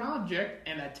foreign object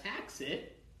and attacks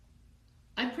it,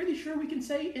 I'm pretty sure we can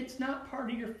say it's not part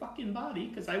of your fucking body,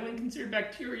 because I wouldn't consider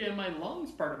bacteria in my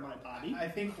lungs part of my body. I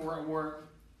think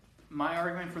my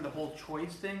argument for the whole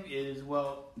choice thing is,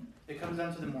 well, it comes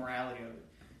down to the morality of it.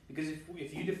 Because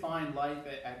if you define life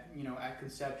at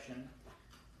conception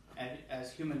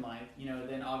as human life,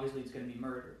 then obviously it's going to be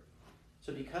murder.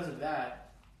 So because of that,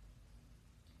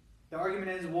 the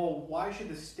argument is, well, why should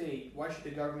the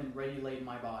government regulate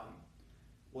my body?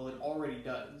 Well, it already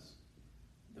does.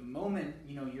 The moment,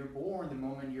 you're born, the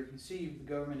moment you're conceived, the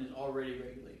government is already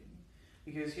regulating.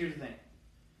 Because here's the thing.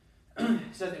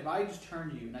 It says if I just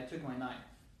turned you and I took my knife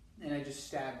and I just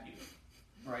stabbed you,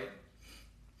 right?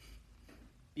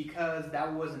 Because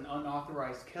that was an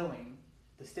unauthorized killing,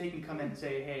 the state can come in and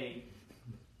say, hey,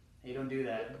 don't do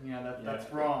that.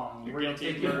 That's wrong. We're going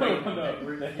to take you away.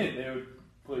 They would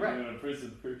put you in a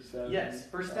prison for stabbing. Yes,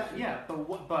 for stabbing. Yeah,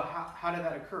 but how did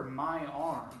that occur? My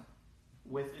arm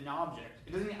with an object.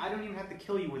 I don't even have to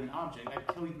kill you with an object. I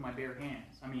kill you with my bare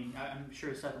hands. I mean, I'm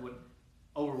sure Seth would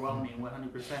overwhelm me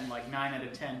 100%, like 9 out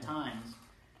of 10 times.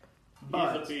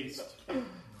 But he's a beast.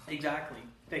 Exactly.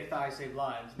 Thick thighs save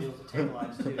lives. Be able to take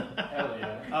lives too. Hell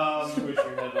yeah. Squish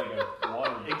your head like a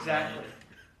water. Exactly.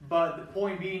 But the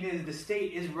point being is the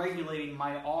state is regulating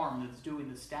my arm that's doing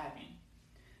the stabbing.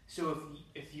 So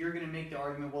if you're going to make the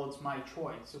argument, well, it's my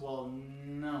choice. Well,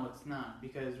 no, it's not.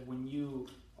 Because when you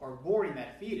are aborting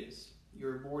that fetus,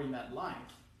 you're aborting that life.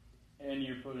 And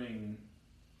you're putting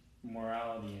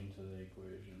morality into the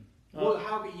equation. Well,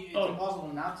 how can you? It's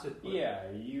impossible not to.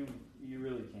 Yeah, you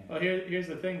really can't. Well, here's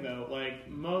the thing, though. Like,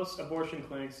 most abortion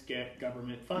clinics get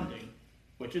government funding,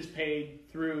 which is paid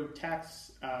through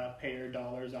taxpayer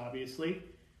dollars, obviously.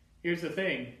 Here's the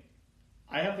thing.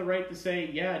 I have the right to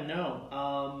say, yeah,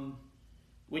 no.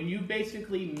 When you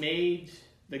basically made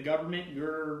the government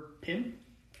your pimp,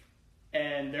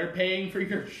 and they're paying for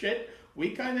your shit,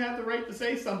 we kind of have the right to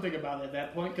say something about it at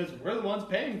that point, because we're the ones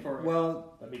paying for it.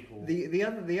 Well, that'd be cool. The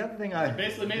other thing I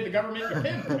basically made the government your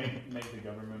pimp. Make the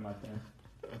government my pimp.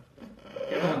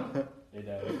 You know? They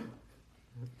died.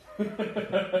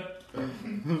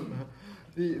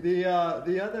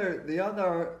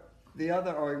 the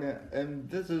other argument, and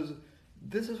this is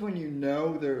when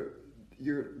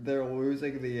they're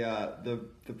losing the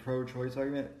pro-choice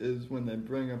argument, is when they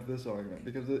bring up this argument,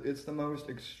 because it's the most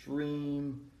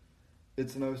extreme.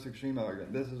 It's the most extreme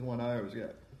argument. This is one I always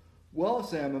get. Well,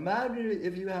 Sam, imagine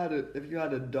if you had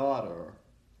a daughter,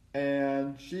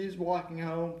 and she's walking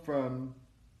home from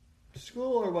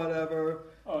school or whatever,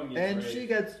 and she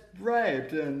gets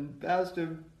raped and has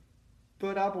to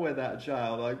put up with that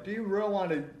child. Like, do you really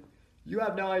want to? You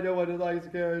have no idea what it's like to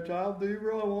carry a child. Do you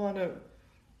really want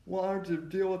her to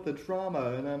deal with the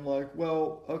trauma? And I'm like,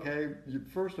 well, okay.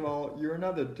 First of all, you're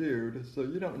another dude, so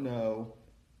you don't know.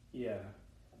 Yeah.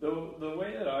 The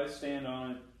way that I stand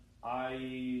on it,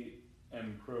 I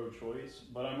am pro-choice,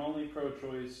 but I'm only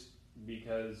pro-choice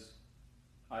because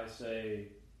I say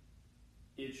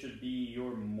it should be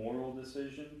your moral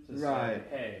decision to say,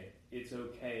 hey, it's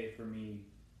okay for me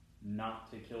not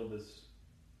to kill this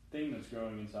thing that's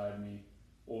growing inside me,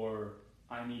 or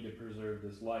I need to preserve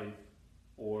this life,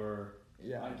 or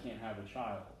I can't have a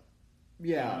child.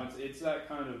 Yeah. It's that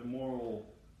kind of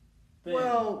moral thing.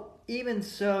 Well, even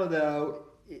so, though,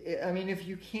 I mean, if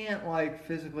you can't,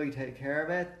 physically take care of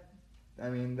it, I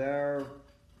mean,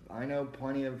 I know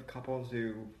plenty of couples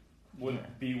who would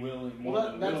be willing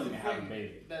to have a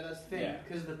baby. That's the thing,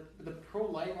 because the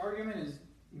pro-life argument is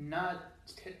not,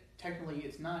 technically,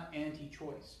 it's not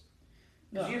anti-choice.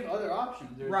 Because you have other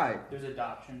options. There's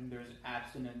adoption, there's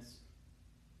abstinence,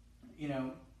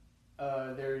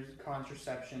 there's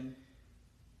contraception.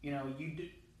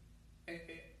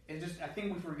 I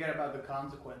think we forget about the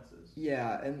consequences.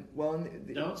 Yeah, and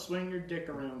don't swing your dick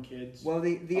around, kids. Well,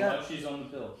 unless she's on the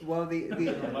pill. Well,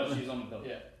 unless she's on the pill.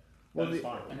 Yeah. That's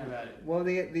fine. I never had it. Well,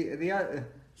 the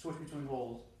switch between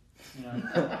holes.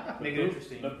 Make it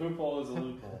interesting. The poop hole is a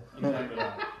loophole. Exactly.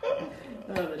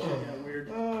 That shit got weird.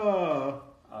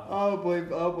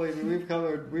 Believe me, we've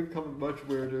covered much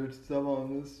weirder stuff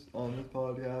on this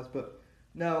podcast, but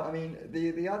no, I mean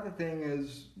the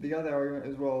other argument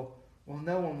is well,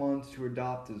 no one wants to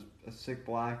adopt a sick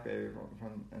black baby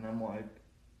from, and I'm like,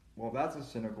 well, that's a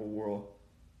cynical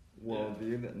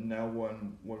worldview that no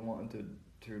one would want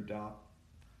to adopt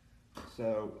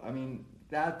So I mean,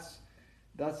 that's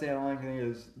the ironic thing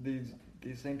is these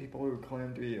same people who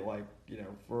claim to be like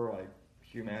for like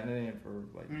humanity and for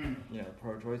like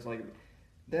pro-choice, like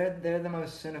they're the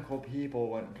most cynical people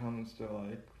when it comes to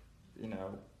like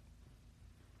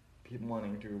people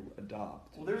wanting to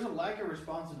adopt. Well, there's a lack of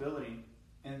responsibility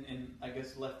in I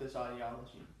guess leftist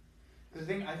ideology. Because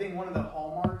I think one of the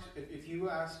hallmarks, if you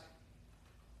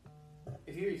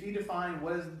define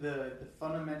what is the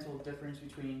fundamental difference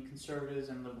between conservatives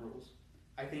and liberals,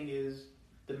 I think is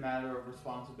the matter of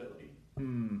responsibility.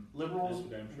 Liberals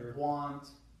want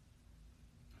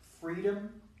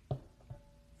freedom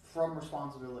from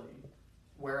responsibility,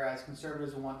 whereas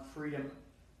conservatives want freedom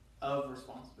of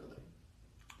responsibility.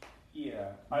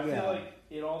 Yeah, I feel like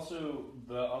it also,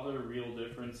 the other real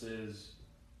difference is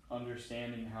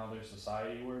understanding how their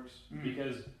society works,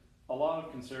 because a lot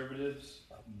of conservatives,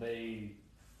 they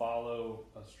follow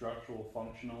a structural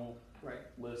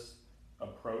functionalist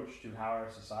approach to how our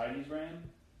societies ran,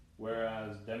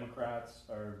 whereas Democrats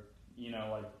are,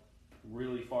 like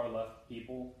really far left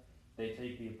people, they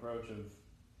take the approach of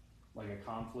like a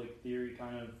conflict theory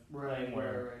kind of thing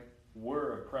where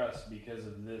we're oppressed because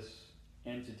of this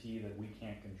entity that we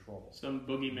can't control. Some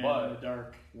boogeyman but in the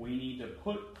dark. We need to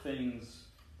put things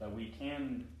that we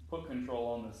can put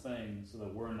control on this thing so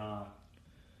that we're not.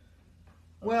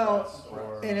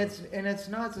 And it's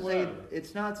not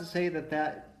to say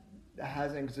that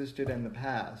hasn't existed in the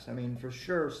past. I mean, for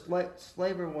sure,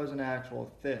 slavery was an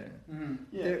actual thing.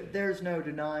 There's no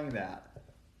denying that.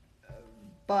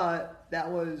 But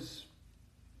that was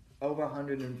over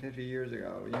 150 years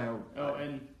ago.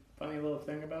 And funny little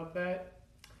thing about that,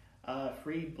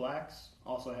 freed blacks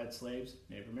also had slaves.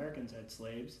 Native Americans had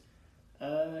slaves.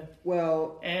 And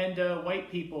white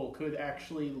people could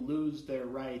actually lose their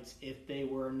rights if they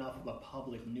were enough of a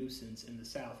public nuisance in the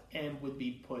South and would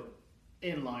be put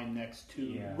in line next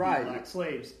to black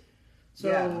slaves.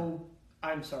 So,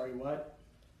 I'm sorry, what?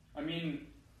 I mean,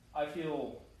 I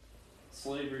feel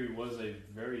slavery was a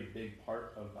very big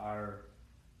part of our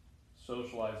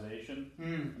socialization.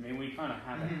 I mean, we kind of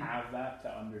had to have that to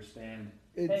understand,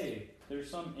 hey, there's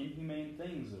some inhumane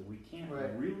things that we can't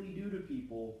really do to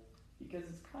people because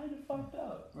it's kind of fucked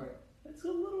up. Right. It's a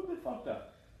little bit fucked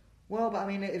up. Well, but I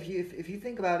mean, if you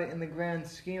think about it in the grand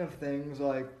scheme of things,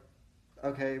 like,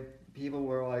 okay, people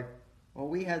were like, well,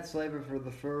 we had slavery for the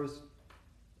first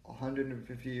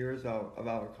 150 years of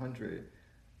our country.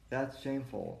 That's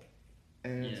shameful.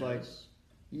 And it's like,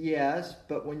 yes,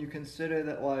 but when you consider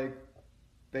that, like,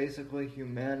 basically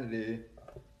humanity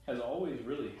has always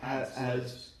really had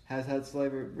has had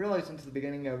slavery really since the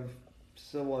beginning of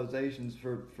civilizations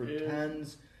for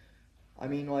tens. I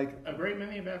mean, like a great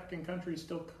many of African countries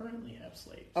still currently have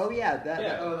slaves. Oh yeah,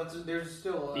 there's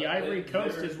still the Ivory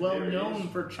Coast is well known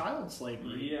for child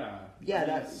slavery.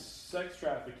 Sex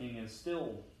trafficking is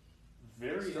still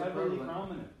very heavily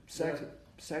prominent.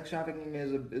 Sex trafficking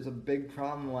is a big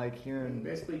problem, like here in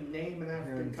basically name an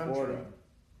African country. Florida.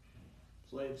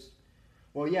 Slaves.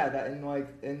 Well, yeah, that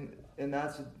and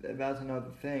that's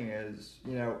another thing is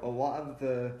a lot of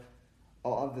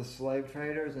the slave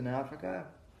traders in Africa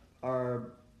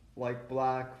are like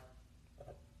black.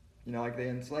 Like they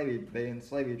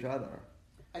enslave each other.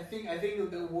 I think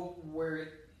where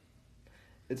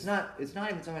it's not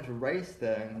even so much a race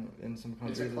thing in some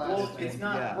countries. It's a class. It's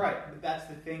not right. But that's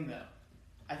the thing, though.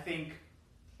 I think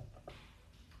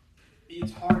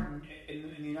it's hard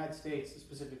in the United States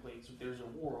specifically. So there's a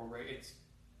war, right? It's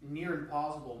near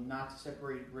impossible not to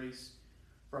separate race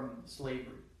from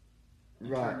slavery.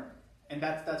 Right. And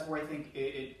that's where I think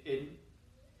it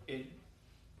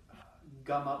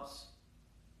gum ups.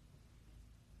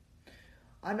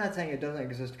 I'm not saying it doesn't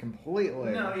exist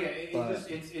completely. No, yeah,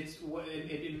 it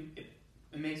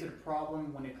makes it a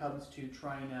problem when it comes to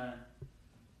trying to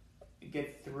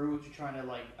get through, to trying to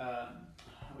like how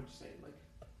would you say, like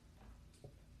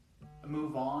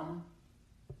move on.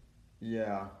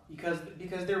 Yeah. Because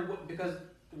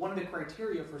one of the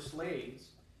criteria for slaves,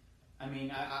 I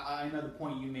mean, I know the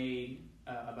point you made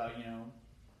about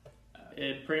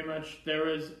it pretty much there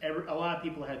was a lot of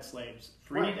people had slaves.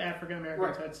 Freed African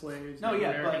Americans had slaves.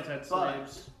 Americans had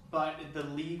slaves. But the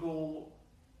legal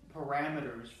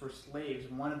parameters for slaves,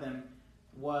 one of them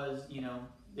was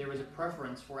there was a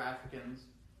preference for African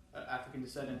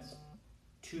descendants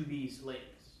to be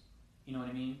slaves. You know what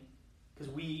I mean?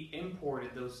 Because we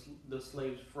imported those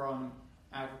slaves from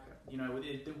Africa.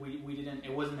 We didn't.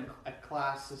 It wasn't a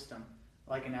class system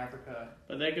like in Africa.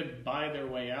 But they could buy their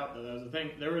way out, though. That was the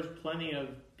thing. There was plenty of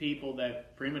people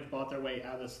that pretty much bought their way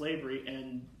out of slavery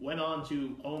and went on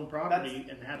to own property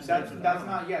and have slaves. That's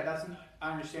not. Yeah, that's.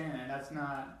 I understand that. That's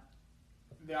not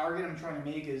the argument I'm trying to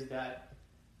make is that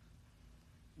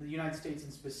the United States,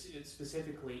 and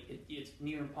specifically, it's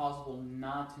near impossible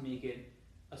not to make it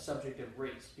a subject of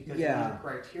race, because one of the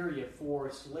criteria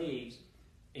for slaves,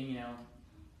 and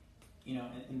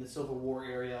in the Civil War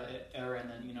era, and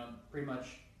then pretty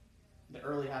much the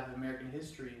early half of American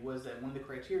history, was that one of the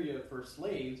criteria for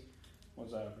slaves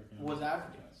was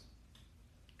Africans.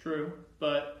 True,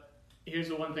 but here's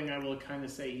the one thing I will kind of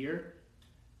say here.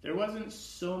 There wasn't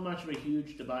so much of a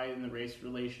huge divide in the race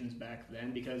relations back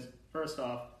then, because, first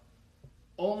off,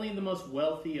 only the most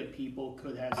wealthy of people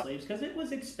could have slaves, because it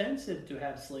was expensive to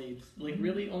have slaves. Like,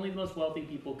 really, only the most wealthy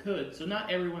people could. So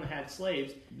not everyone had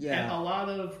slaves. Yeah. And a lot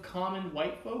of common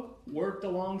white folk worked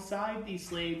alongside these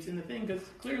slaves in the thing, because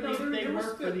clearly they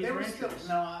worked for these ranchers.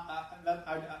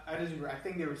 I disagree. I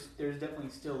think there's definitely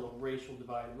still a racial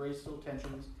divide, racial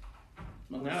tensions.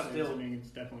 Well, now it's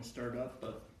definitely stirred up,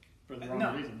 but for the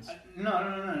wrong reasons.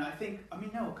 No.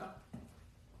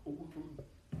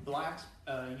 Blacks,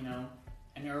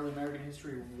 in early American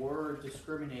history, were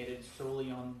discriminated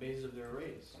solely on the basis of their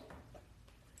race.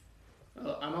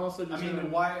 I'm also.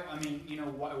 Why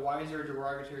is there a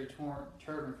derogatory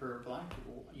term for black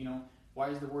people? Why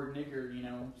is the word nigger,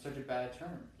 such a bad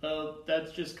term?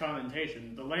 That's just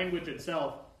connotation. The language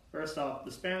itself. First off,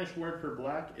 the Spanish word for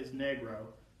black is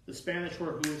negro. The Spanish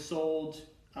were who sold.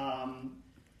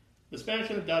 The Spanish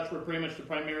and the Dutch were pretty much the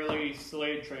primarily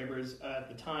slave traders at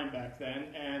the time back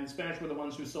then, and the Spanish were the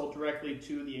ones who sold directly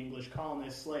to the English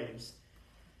colonist slaves.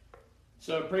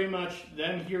 So pretty much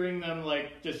them hearing them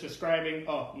just describing,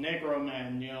 Negro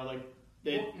man,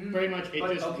 pretty much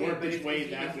it just worked its way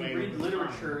that way. If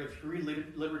you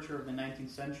read literature of the 19th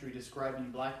century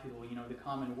describing black people, the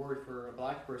common word for a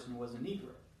black person was a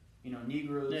Negro.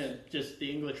 Negroes. Yeah, just the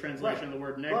English translation of the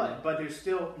word Negro. But there's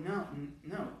still no.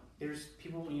 There's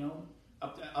people,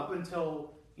 up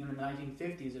until the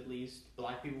 1950s at least,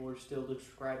 black people were still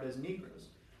described as Negroes.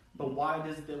 But why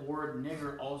does the word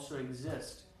nigger also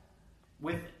exist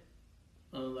with it?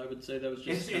 I would say that was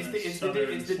just it's the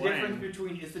difference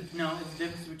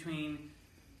between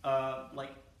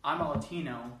I'm a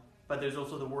Latino, but there's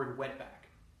also the word wetback.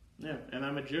 Yeah, and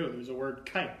I'm a Jew. There's a word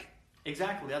kike.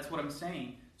 Exactly, that's what I'm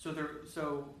saying. So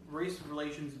race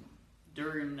relations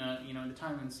during the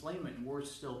time of enslavement were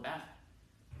still bad,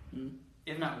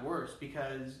 if not worse,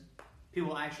 because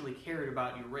people actually cared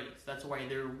about your race. That's why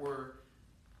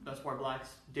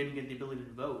blacks didn't get the ability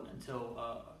to vote until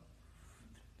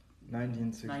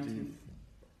 1960.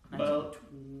 Not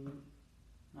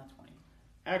 20.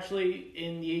 Actually,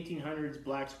 in the 1800s,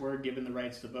 blacks were given the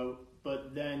rights to vote,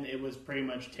 but then it was pretty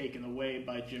much taken away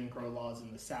by Jim Crow laws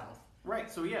in the South. Right.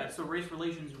 So race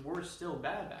relations were still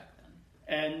bad back then.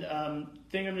 And I'm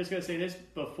just going to say this,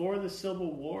 before the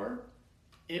Civil War,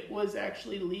 it was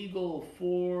actually legal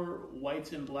for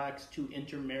whites and blacks to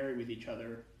intermarry with each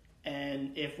other.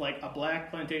 And if a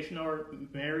black plantation owner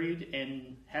married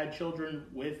and had children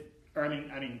with,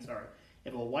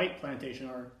 if a white plantation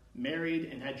owner married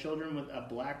and had children with a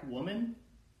black woman,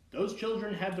 those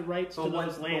children had the rights to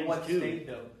those lands what too. State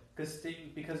though?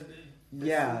 Because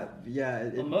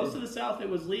most of the South, it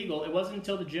was legal. It wasn't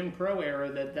until the Jim Crow era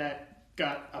that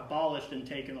got abolished and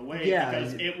taken away,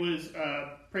 because it was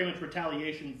pretty much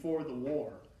retaliation for the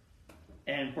war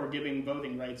and for giving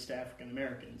voting rights to African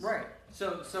Americans. Right.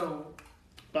 So.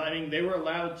 But they were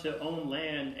allowed to own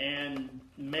land and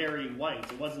marry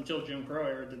whites. It wasn't until Jim Crow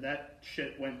era that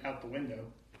shit went out the window.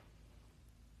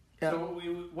 Yeah. So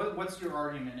what's your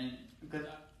argument? Because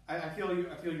I feel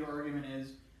your argument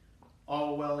is,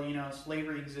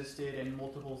 slavery existed in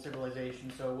multiple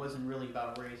civilizations, so it wasn't really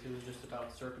about race. It was just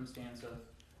about circumstance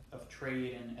of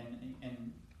trade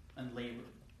and labor.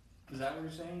 Is that what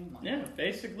you're saying? Yeah,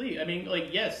 basically.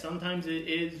 Yes, sometimes it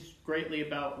is greatly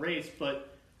about race, but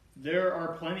there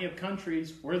are plenty of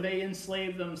countries where they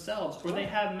enslave themselves, where they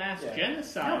have mass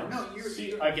genocides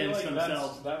against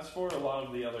themselves. That's for a lot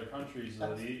of the other countries.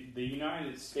 The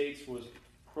United States was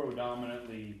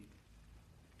predominantly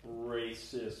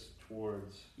racist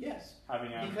towards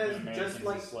having African Americans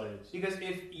as slaves. Because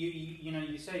if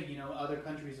you say other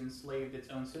countries enslaved its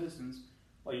own citizens,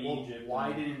 Egypt.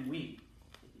 Why didn't we?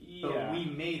 Yeah. But we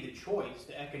made the choice,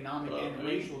 the economic and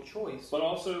racial choice. But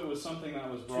also, it was something that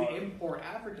was brought to import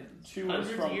Africans.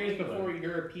 Hundreds of years before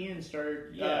Europeans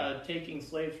started taking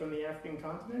slaves from the African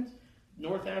continent,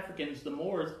 North Africans, the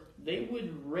Moors, they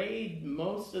would raid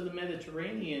most of the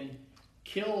Mediterranean,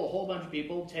 kill a whole bunch of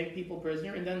people, take people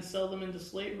prisoner, and then sell them into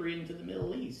slavery into the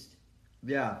Middle East.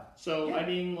 Yeah. So,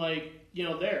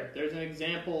 there's an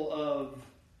example of,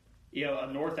 a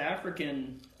North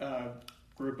African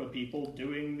group of people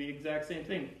doing the exact same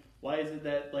thing. Why is it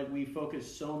that like we focus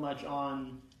so much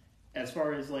on, as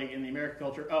far as like in the American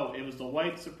culture, oh, it was the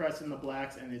whites suppressing the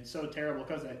blacks, and it's so terrible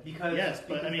because of that. Yes,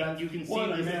 but I mean, you can see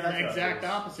the exact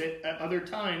opposite at other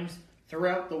times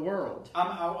throughout the world.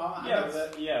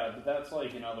 But that's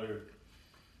like in other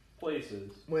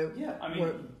places. Well, Yeah, I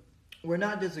mean, we're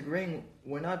not disagreeing.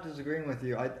 We're not disagreeing with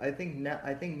you. I think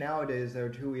nowadays though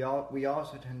too we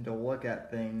also tend to look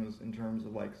at things in terms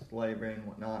of like slavery and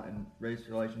whatnot and race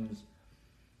relations,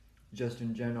 just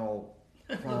in general.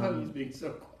 I love how he's being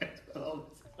so quiet about all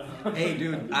this. Hey,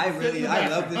 dude, I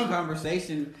love this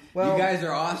conversation. Well, you guys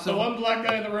are awesome. The one black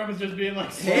guy in the room is just being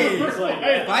like, Hey, super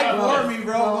quiet. fight for me,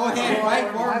 bro. Go ahead,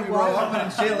 fight for me, bro. I'm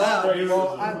gonna chill out.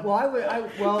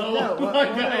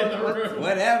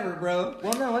 Whatever, bro.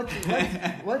 Well, no.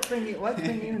 Let's bring you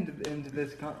into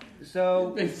this.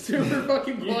 So It's super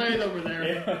fucking quiet over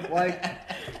there. like,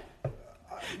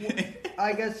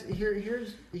 I guess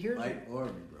here's Fight for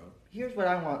me, bro. here's what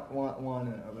I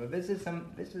want to know. But this is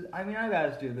I mean, I've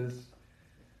asked you this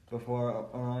before,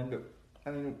 Orion, but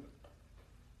I mean,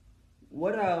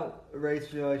 what are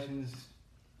race relations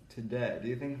today? Do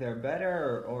you think they're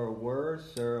better or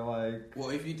worse or like? Well,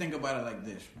 if you think about it like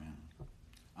this, man,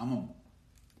 I'm a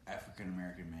African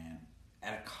American man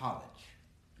at a college.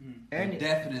 And They're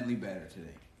definitely better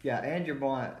today. Yeah, and you're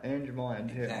blind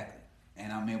too. Exactly.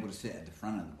 And I'm able to sit at the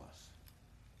front of the bus.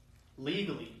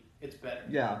 Legally, it's better.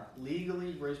 Yeah.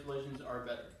 Legally, race relations are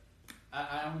better.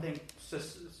 I don't think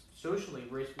socially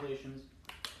race relations.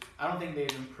 I don't think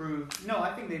they've improved. No,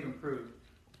 I think they've improved.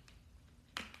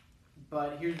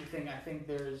 But here's the thing: I think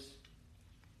there's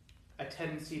a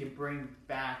tendency to bring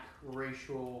back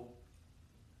racial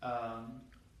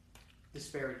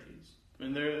disparities.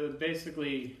 And they're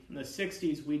basically, in the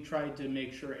 60s, we tried to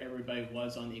make sure everybody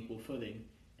was on equal footing.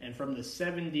 And from the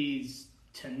 70s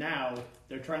to now,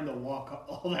 they're trying to walk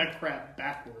all that crap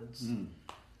backwards.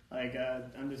 Like,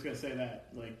 I'm just going to say that.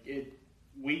 Like,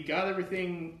 we got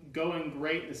everything going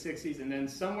great in the 60s, and then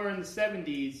somewhere in the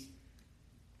 70s,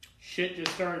 shit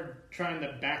just started trying to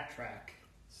backtrack.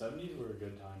 70s were a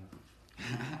good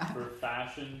time for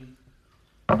fashion,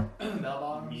 Bell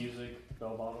bottoms, music,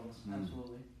 bell bottoms.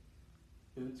 absolutely.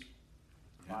 Boots.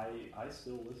 I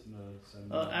still listen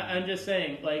to 70s. I'm just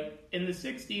saying, like, in the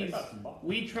They 60s, got some bottoms.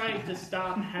 we tried to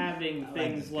stop having like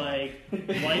things this guy.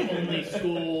 like white-only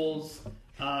schools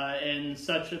and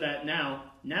such of that now.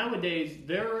 Nowadays,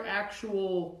 there are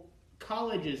actual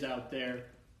colleges out there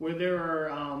where there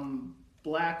are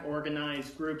black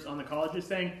organized groups on the colleges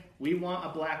saying, we want a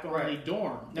black-only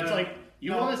dorm. No, it's no, like,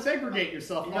 you want to segregate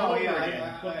yourself all over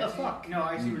again. What the fuck? No,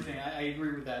 I see what you're saying. I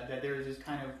agree with that. That there is this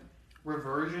kind of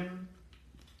reversion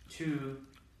to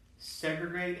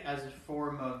segregate as a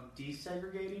form of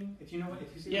desegregating. If you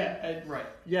see that? Right.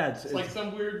 Yeah, It's like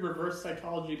some weird reverse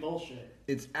psychology bullshit.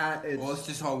 it's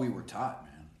just how we were taught,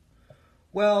 man.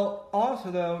 Well, also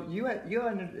though, you had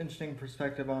an interesting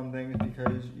perspective on things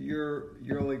because you're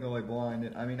legally blind.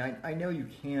 And, I mean, I know you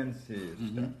can see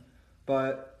stuff,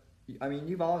 but I mean,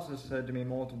 you've also said to me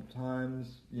multiple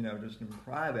times, you know, just in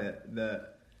private,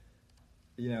 that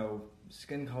you know,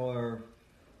 skin color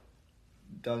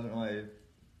doesn't really,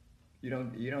 you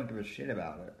don't give a shit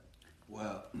about it.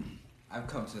 Well, I've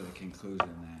come to the conclusion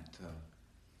that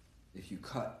if you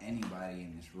cut anybody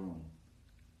in this room,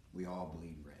 we all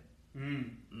bleed red.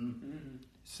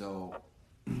 So,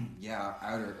 yeah, our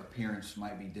outer appearance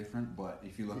might be different, but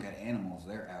if you look at animals,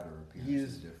 their outer appearance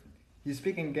is different. He's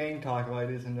speaking gang talk,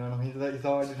 ladies and gentlemen. He's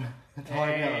already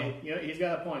Hey, you know, he's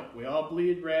got a point. We all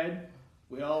bleed red.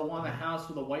 We all want a house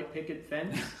with a white picket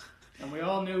fence. And we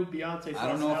all knew Beyonce's I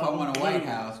don't know if I want a white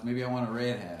house. Maybe I want a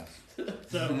red house.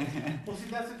 So, Well, see,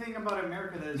 that's the thing about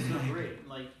America that is so great.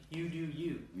 Like, you do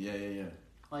you. Yeah.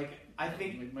 Like, I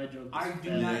think my joke. I do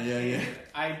bad. not Yeah. care.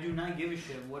 I do not give a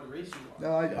shit what race you are.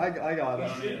 No, I got You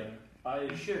it.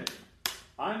 should. You should.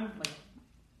 I'm like,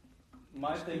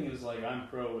 my thing is like I'm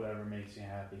pro whatever makes you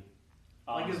happy.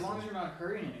 Like, as Honestly. long as you're not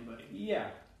hurting anybody. Yeah,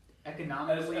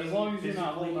 Economically. as long as you're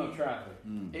not physically, holding up traffic.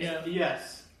 it's-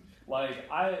 Yes. Like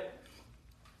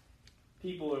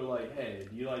people are like, hey,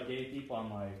 do you like gay people?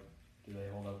 I'm like, do they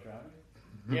hold up traffic?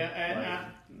 Yeah, and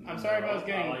Like, I'm sorry if I was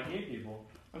getting. I like gay people.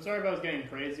 I'm sorry if I was getting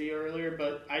crazy earlier,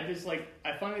 but I just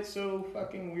I find it so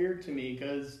fucking weird to me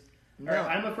because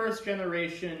I'm a first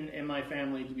generation in my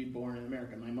family to be born in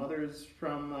America. My mother's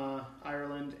from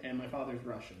Ireland and my father's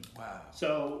Russian. Wow.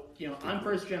 So, you know, I'm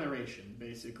first generation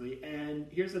basically. And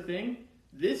here's the thing,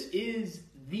 This is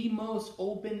the most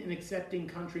open and accepting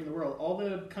country in the world. All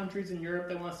the countries in Europe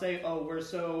that want to say, "Oh, we're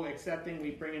so accepting,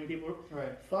 we bring in people."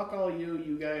 Right. Fuck all you.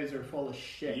 You guys are full of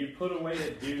shit. You put away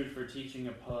a dude for teaching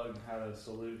a pug how to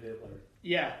salute Hitler.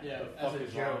 Yeah. Yeah. The As fuck a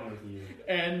is joke. wrong with you?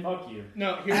 And Fuck you.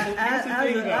 no, here's the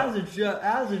thing, though. As a joke,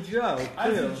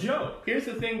 As a too. joke. Here's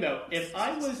the thing, though. If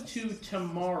I was to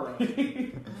tomorrow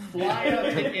fly out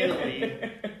to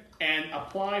Italy and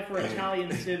apply for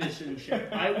Italian citizenship,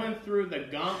 I went through the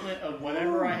gauntlet of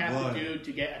whatever I have to do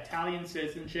to get Italian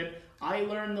citizenship. I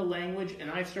learned the language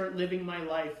and I start living my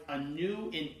life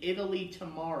anew in Italy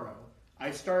tomorrow.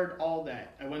 I started all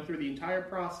that. I went through the entire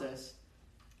process.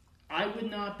 I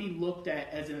would not be looked at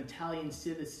as an Italian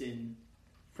citizen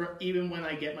for even when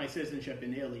I get my citizenship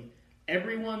in Italy.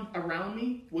 Everyone around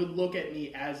me would look at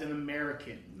me as an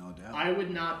American. No doubt. I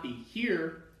would not be.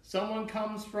 Here, someone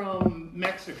comes from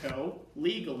Mexico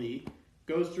legally,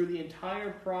 goes through the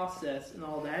entire process and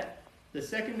all that. The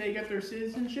second they get their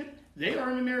citizenship, they are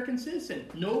an American citizen.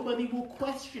 Nobody will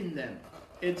question them.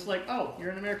 It's like, oh, you're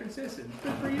an American citizen.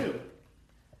 Good for you.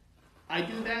 I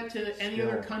do that to any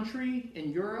other country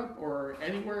in Europe or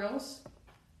anywhere else.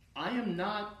 I am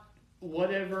not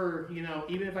whatever,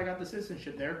 even if I got the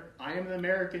citizenship there, I am an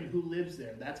American who lives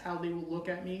there. That's how they will look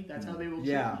at me. That's how they will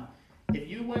treat me. If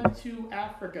you went to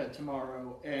Africa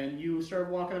tomorrow and you started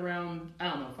walking around, I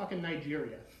don't know, fucking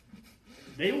Nigeria,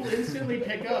 they will instantly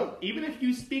pick up, even if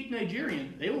you speak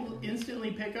Nigerian, they will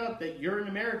instantly pick up that you're an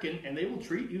American and they will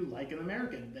treat you like an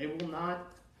American. They will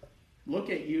not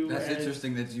look at you That's as...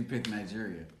 interesting that you picked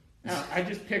Nigeria. I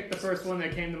just picked the first one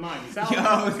that came to mind. South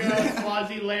Africa,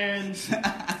 Swaziland,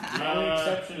 The only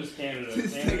exception is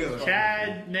Canada.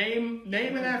 Chad, name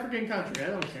an African country. I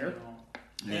don't care.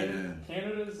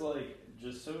 Canada's like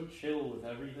just so chill with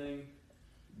everything,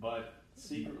 but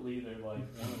secretly they're like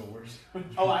one of the worst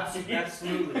countries. Oh,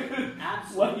 absolutely.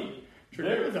 Absolutely.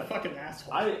 Trudeau's a fucking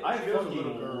asshole. I Trudeau's a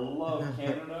little fucking girl. love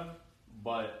Canada,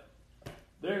 but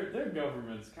their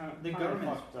government's kind of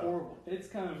government's fucked up. horrible. It's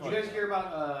kind of. Did you guys hear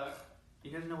about?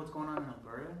 You guys know what's going on in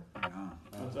Alberta? No.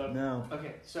 What's up? No.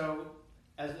 Okay, so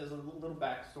as a little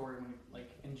backstory,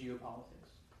 in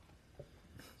geopolitics.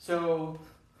 So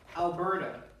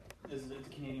Alberta is a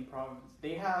Canadian province.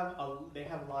 They have a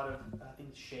lot of I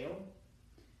think shale,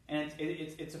 and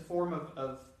it's a form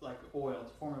of like oil.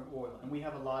 It's a form of oil, and we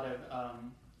have a lot of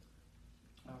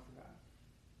I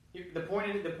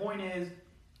forgot. The point is,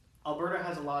 Alberta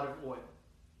has a lot of oil,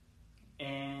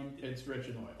 and It's rich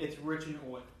in oil. it's rich in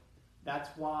oil. That's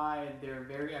why they're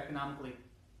very economically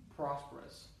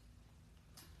prosperous,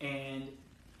 and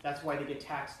that's why they get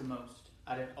taxed the most.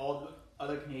 Out of all the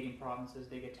other Canadian provinces,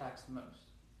 they get taxed the most.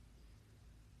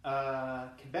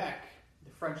 Quebec, the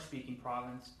French-speaking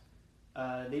province,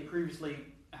 they previously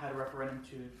had a referendum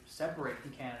to separate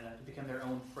from Canada to become their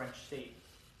own French state.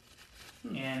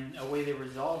 And a way they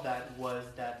resolved that was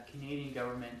that the Canadian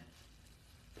government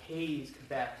pays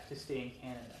Quebec to stay in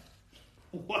Canada.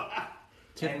 Wow.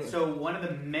 And so one of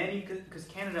the many, because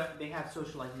Canada, they have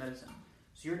socialized medicine.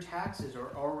 So your taxes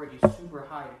are already super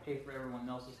high to pay for everyone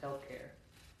else's health care.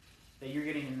 That you're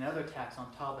getting another tax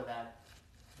on top of that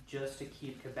just to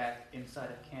keep Quebec inside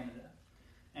of Canada.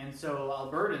 And so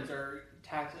Albertans are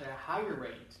taxed at a higher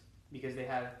rate because they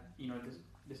have,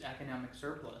 this economic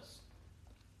surplus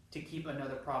to keep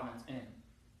another province in.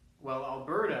 Well,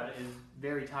 Alberta is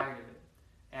very tired of it.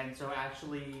 And so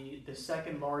actually the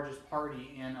second largest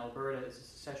party in Alberta is a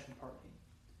secession party.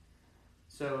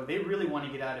 So they really want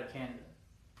to get out of Canada.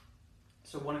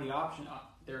 So one of the options,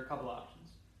 there are a couple options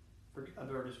for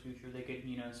Alberta's future. They could,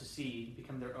 secede,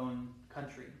 become their own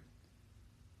country.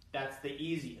 That's the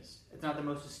easiest. It's not the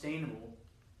most sustainable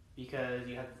because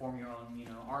you have to form your own,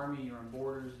 army, your own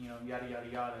borders, yada, yada,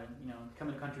 yada.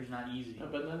 Becoming a country is not easy.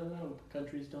 But no.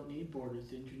 Countries don't need borders,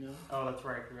 didn't you know? Oh, that's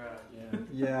right. I forgot.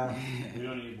 Yeah. We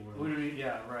don't need borders. We don't need,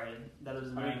 yeah, right. That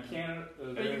doesn't I mean, matter.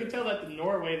 Canada. You can tell that to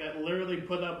Norway that literally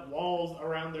put up walls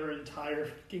around their entire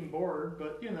fucking border,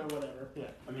 but whatever. Yeah,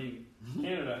 I mean,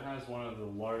 Canada has one of the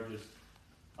largest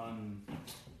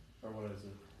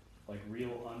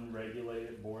real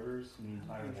unregulated borders in the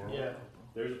entire world. Yeah.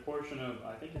 There's a portion of,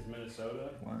 I think it's Minnesota,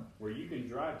 where you can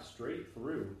drive straight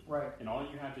through, Right. and all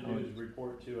you have to do is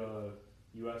report to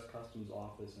a U.S. Customs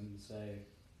office and say,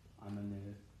 I'm in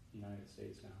the United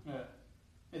States now.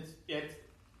 Yeah. It's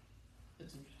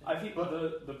interesting. I think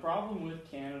the problem with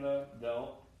Canada,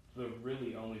 though, the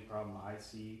really only problem I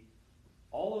see,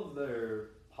 all of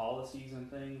their policies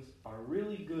and things are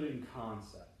really good in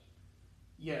concept.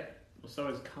 Yeah. Well, so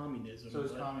is communism. So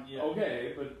it's common. Yeah.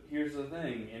 Okay, but here's the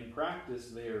thing. In practice,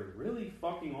 they are really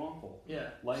fucking awful. Yeah.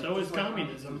 So is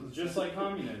communism. Just like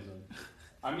communism.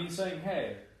 I mean, saying,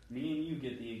 hey, me and you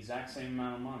get the exact same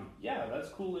amount of money. Yeah, that's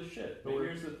cool as shit. But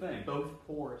here's the thing. Both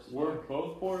poor as fuck. We're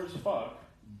both poor as fuck,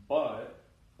 but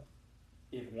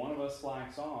if one of us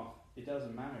slacks off, it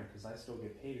doesn't matter because I still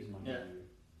get paid as much as you.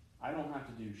 I don't have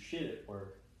to do shit at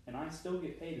work, and I still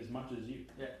get paid as much as you.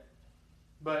 Yeah.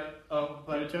 But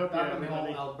back on the whole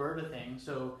Alberta thing,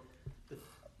 so the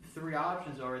three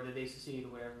options are that they secede or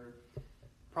whatever.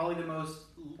 Probably the most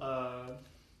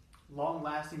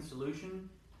long-lasting solution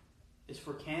is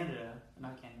for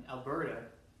Alberta,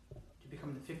 to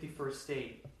become the 51st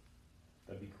state.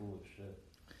 That'd be cool as shit.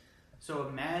 So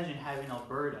imagine having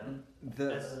Alberta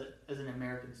as an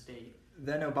American state.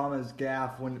 Then Obama's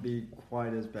gaffe wouldn't be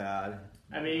quite as bad.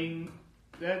 I mean,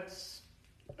 that's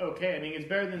okay. I mean, it's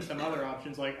better than some other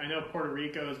options. Like, I know Puerto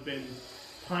Rico has been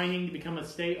pining to become a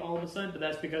state all of a sudden, but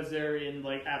that's because they're in,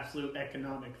 like, absolute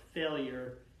economic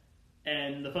failure.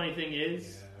 And the funny thing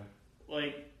is,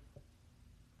 like,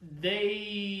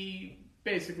 they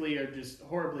basically are just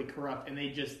horribly corrupt, and they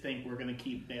just think we're going to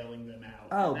keep bailing them out.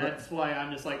 Oh, that's why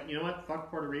I'm just like, you know what? Fuck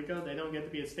Puerto Rico. They don't get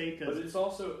to be a state because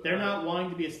they're not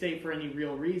wanting to be a state for any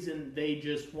real reason. They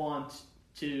just want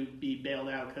to be bailed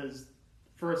out because,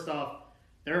 first off,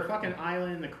 they're a fucking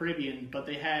island in the Caribbean, but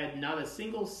they had not a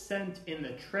single cent in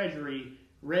the treasury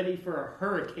ready for a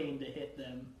hurricane to hit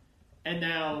them, and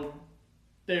now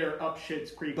they're up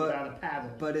shit's creek without a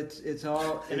paddle. But it's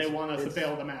all and they want us to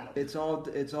bail them out. It's all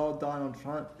Donald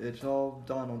Trump. It's all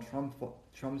Donald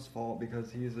Trump's fault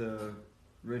because he's a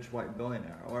rich white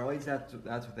billionaire, or at least that's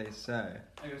what they say.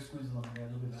 I gotta squeeze along here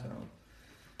a little bit. So.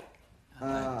 I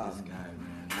like this guy,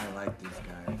 man. I like this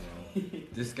guy, bro.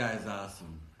 This guy's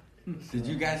awesome. Did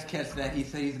you guys catch that? He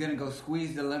said he's gonna go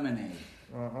squeeze the lemonade.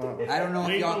 I don't know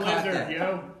if y'all caught that.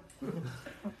 Yo.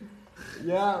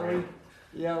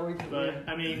 We. But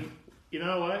I mean, you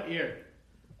know what? Here,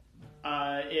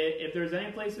 if there's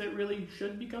any place that really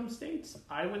should become states,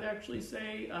 I would actually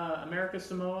say America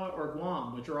Samoa or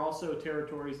Guam, which are also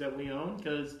territories that we own.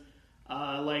 Because,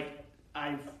 like,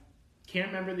 I can't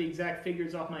remember the exact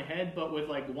figures off my head, but with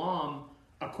like Guam,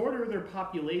 a quarter of their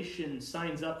population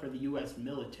signs up for the U.S.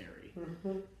 military.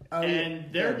 Mm-hmm. And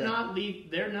they're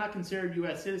not considered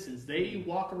U.S. citizens. They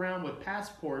walk around with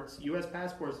passports, U.S.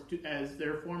 passports, as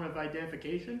their form of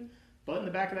identification. But in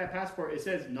the back of that passport, it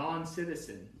says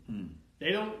non-citizen. Hmm.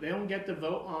 They don't get to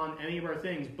vote on any of our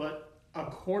things. But a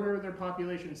quarter of their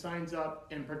population signs up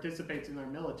and participates in our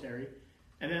military.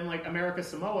 And then, like, America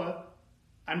Samoa,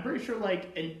 I'm pretty sure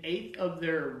like an eighth of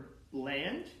their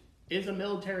land is a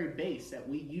military base that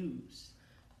we use.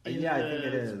 I think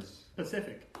it is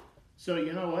Pacific. So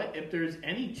you know what? If there's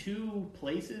any two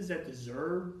places that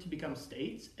deserve to become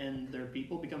states and their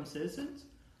people become citizens,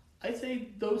 I'd say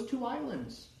those two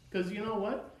islands. Because you know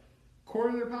what? Quarter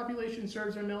of their population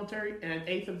serves our military, and an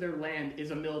eighth of their land is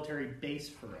a military base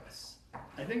for us.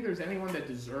 I think if there's anyone that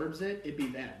deserves it, it'd be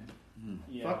them.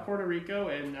 Yeah. Fuck Puerto Rico,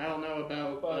 and I don't know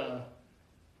about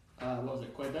what was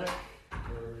it, Quebec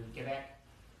or Quebec?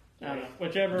 I don't know.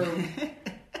 Whichever.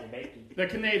 The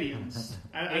Canadians.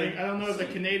 I don't know if the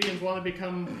Canadians want to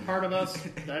become part of us.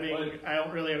 I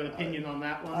don't really have an opinion on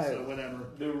that one, so whatever.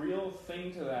 The real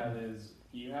thing to that is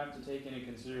you have to take into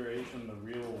consideration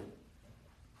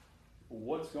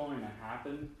what's going to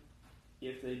happen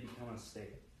if they become a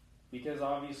state. Because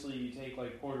obviously you take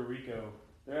like Puerto Rico,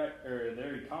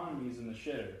 their economy's in the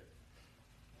shitter.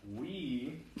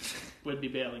 We would be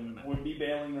bailing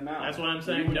them out. That's what I'm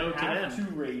saying. No to them. We have to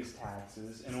raise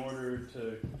taxes in order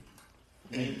to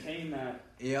maintain that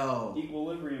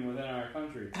equilibrium within our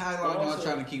country. How long are y'all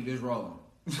trying to keep this rolling?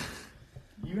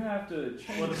 You have to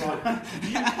change their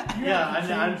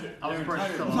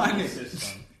entire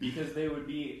system because they would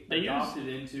be adopted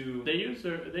into. They use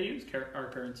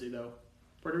our currency though.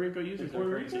 Puerto Rico uses our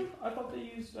currency. I thought they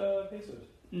used pesos.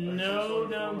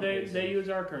 No, they use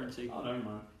our currency. Oh, never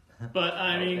mind. But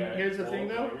I mean, here's the thing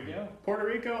though. Puerto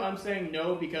Rico, I'm saying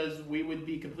no because we would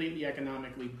be completely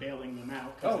economically bailing them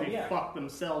out because they fuck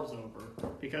themselves over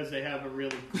because they have a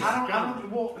really.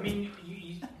 Well, I mean,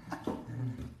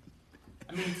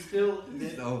 still.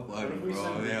 It's so funny,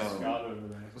 bro.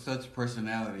 Such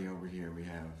personality over here we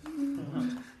have.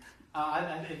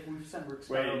 If we send Rick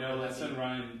Scott. Wait, no, let's send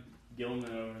Ryan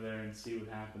Gilman over there and see what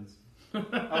happens.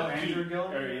 Andrew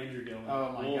Gilman? Andrew Gilman.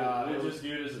 Oh my god. We'll just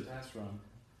do it as a test run.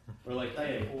 We're like,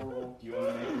 hey, do you want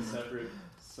to make a separate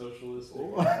socialist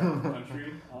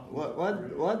country?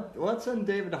 What's on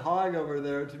David Hogg over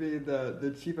there to be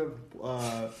the chief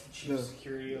of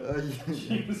security?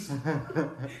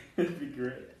 It'd be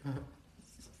great.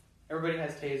 Everybody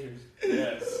has tasers.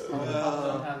 Yes.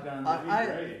 Don't have guns. It'd be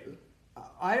great.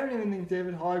 I don't even think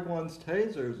David Hogg wants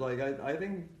tasers. Like, I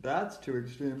think that's too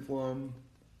extreme for him,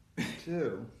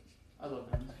 too. I love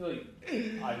him. I feel like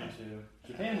I do too.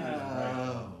 Japan has it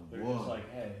right. They're just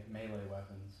like, hey, melee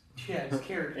weapons. Yeah, it's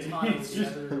carrot. It's not. It's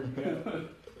just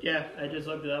Yeah, I just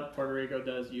looked it up. Puerto Rico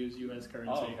does use U.S.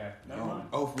 currency. Oh, okay. Never mind.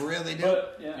 Oh, for real they do?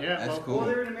 But, yeah. Yeah, That's well, cool. Well,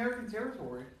 they're in American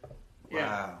territory. Yeah,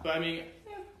 Wow. but I mean,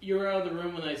 you were out of the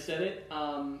room when I said it.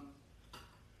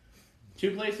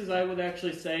 Two places I would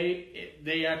actually say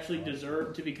they actually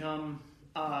deserve to become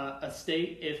a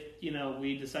state if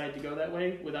we decide to go that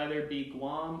way would either be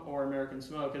Guam or American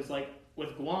Samoa. Because like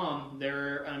with Guam,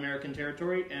 they're an American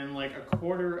territory, and like a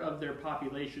quarter of their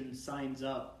population signs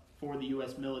up for the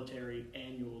U.S. military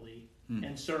annually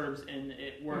and serves, and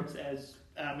it works as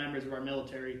members of our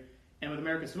military. And with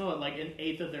American Samoa, like an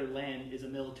eighth of their land is a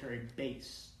military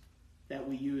base that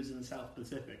we use in the South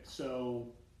Pacific. So,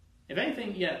 if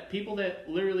anything, yeah, people that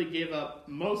literally give up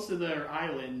most of their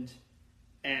island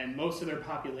and most of their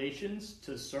populations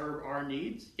to serve our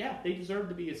needs, yeah, they deserve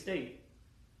to be a state.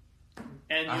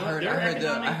 And I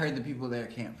heard the people there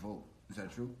can't vote. Is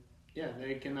that true? Yeah,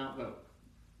 they cannot vote.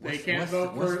 What's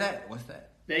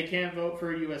that? They can't vote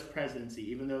for a U.S. presidency,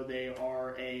 even though they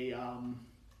are a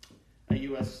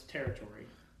U.S. territory.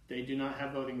 They do not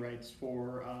have voting rights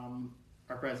for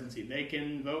our presidency. They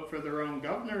can vote for their own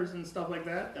governors and stuff like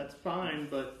that. That's fine,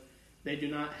 but they do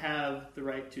not have the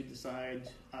right to decide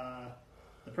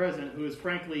the president, who is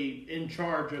frankly in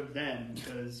charge of them,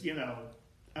 because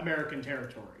American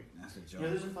territory. That's a joke.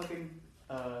 There's a fucking.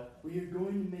 We are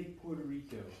going to make Puerto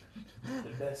Rico the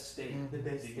best state. The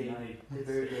best state. The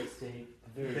very best state.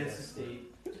 The best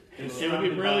state. It would be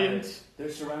brilliant. They're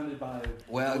surrounded by.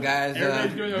 Well, guys,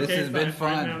 Everybody's doing okay this has been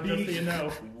fun. right now, just so you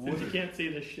know, since you can't see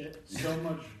this shit. So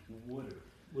much water.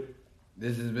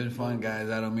 This has been fun, guys.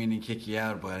 I don't mean to kick you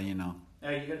out, but You gotta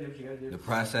do what you gotta do. the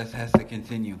process has to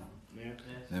continue. Yeah.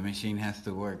 The machine has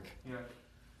to work. Yeah.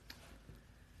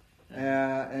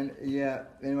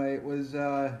 Anyway, it was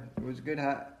good.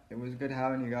 It was good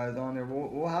having you guys on there.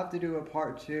 We'll have to do a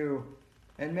part 2,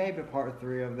 and maybe part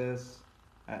 3 of this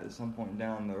at some point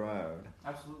down the road.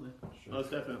 Absolutely.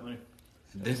 Most definitely.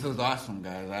 This was awesome,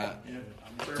 guys.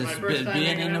 I'm sure Just my first time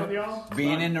hanging out with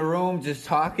y'all. in the room, just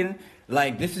talking.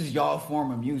 Like, this is y'all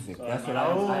form of music. That's what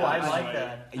I was. I like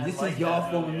that. This is y'all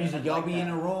form of music. Y'all be in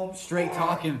a room, straight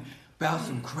talking about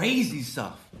some crazy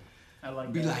stuff. I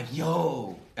like Be that. like,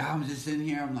 yo, I'm just sitting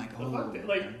here. I'm like, oh.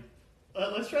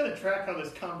 Let's try to track how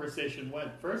this conversation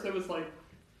went. First, it was like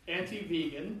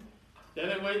anti-vegan. Then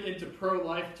it went into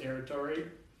pro-life territory.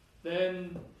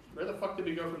 Then where the fuck did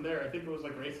we go from there? I think it was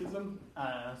like racism.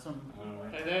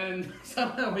 And then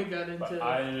somehow we got into. But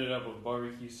I ended up with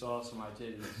barbecue sauce on my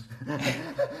titties.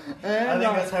 And I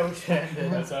think that's how we should end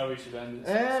it. That's how we should end it.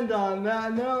 And on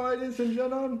that note, ladies and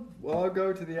gentlemen, we'll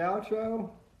go to the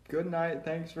outro. Good night.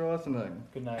 Thanks for listening.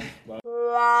 Good night.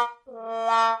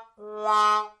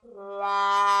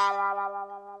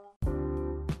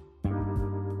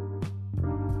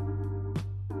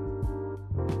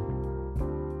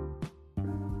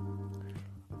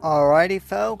 Alrighty,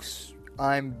 folks,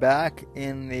 I'm back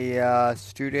in the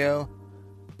studio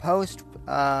post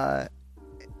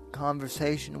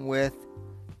conversation with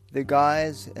the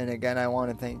guys, and again, I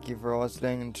want to thank you for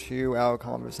listening to our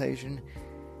conversation.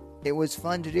 It was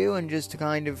fun to do, and just to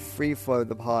kind of free flow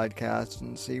the podcast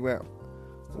and see where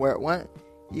it went.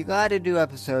 You got to do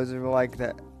episodes like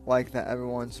that every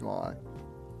once in a while,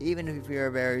 even if you're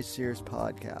a very serious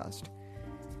podcast.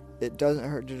 It doesn't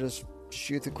hurt to just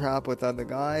shoot the crap with other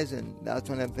guys, and that's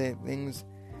one of the things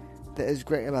that is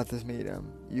great about this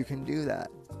medium. You can do that.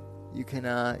 You can,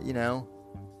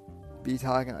 be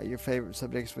talking about your favorite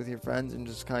subjects with your friends and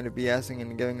just kind of BSing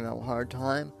and giving them a hard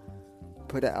time.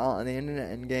 Put it out on the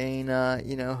internet and gain,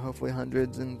 hopefully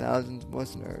hundreds and thousands of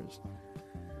listeners.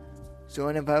 So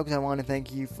anyway, folks, I want to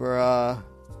thank you for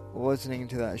listening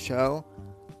to that show.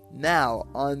 Now,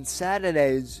 on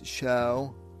Saturday's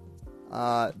show,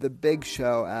 the big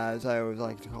show, as I always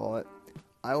like to call it,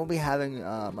 I will be having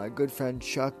my good friend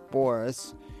Chuck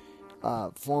Boris,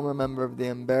 former member of the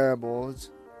Unbearables,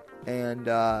 and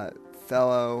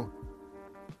fellow,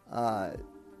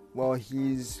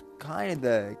 he's kind of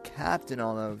the captain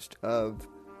almost of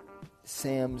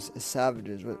Sam's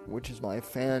Savages, which is my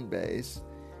fan base.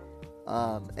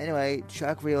 Anyway,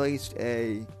 Chuck released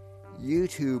a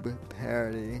YouTube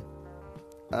parody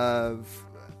of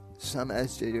some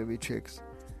SJW chick's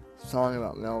song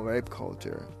about male rape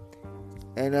culture.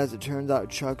 And as it turns out,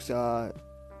 Chuck's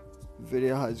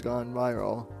video has gone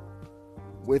viral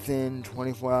within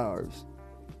 24 hours.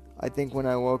 I think when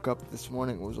I woke up this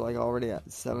morning, it was like already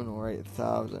at 7,000 or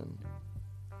 8,000.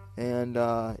 And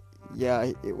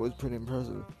yeah, it was pretty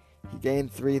impressive. He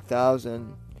gained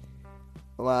 3,000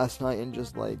 last night in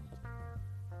just like,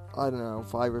 I don't know,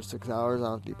 5 or 6 hours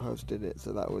after he posted it.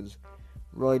 So that was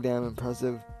really damn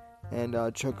impressive. And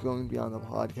Chuck's going to be on the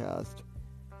podcast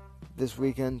this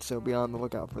weekend, so be on the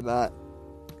lookout for that.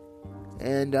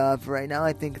 And for right now,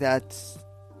 I think that's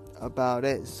about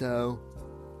it. So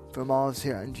from all of us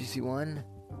here on GC1,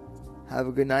 have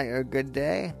a good night or a good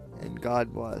day, and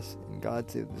God bless, and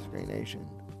God save this great nation.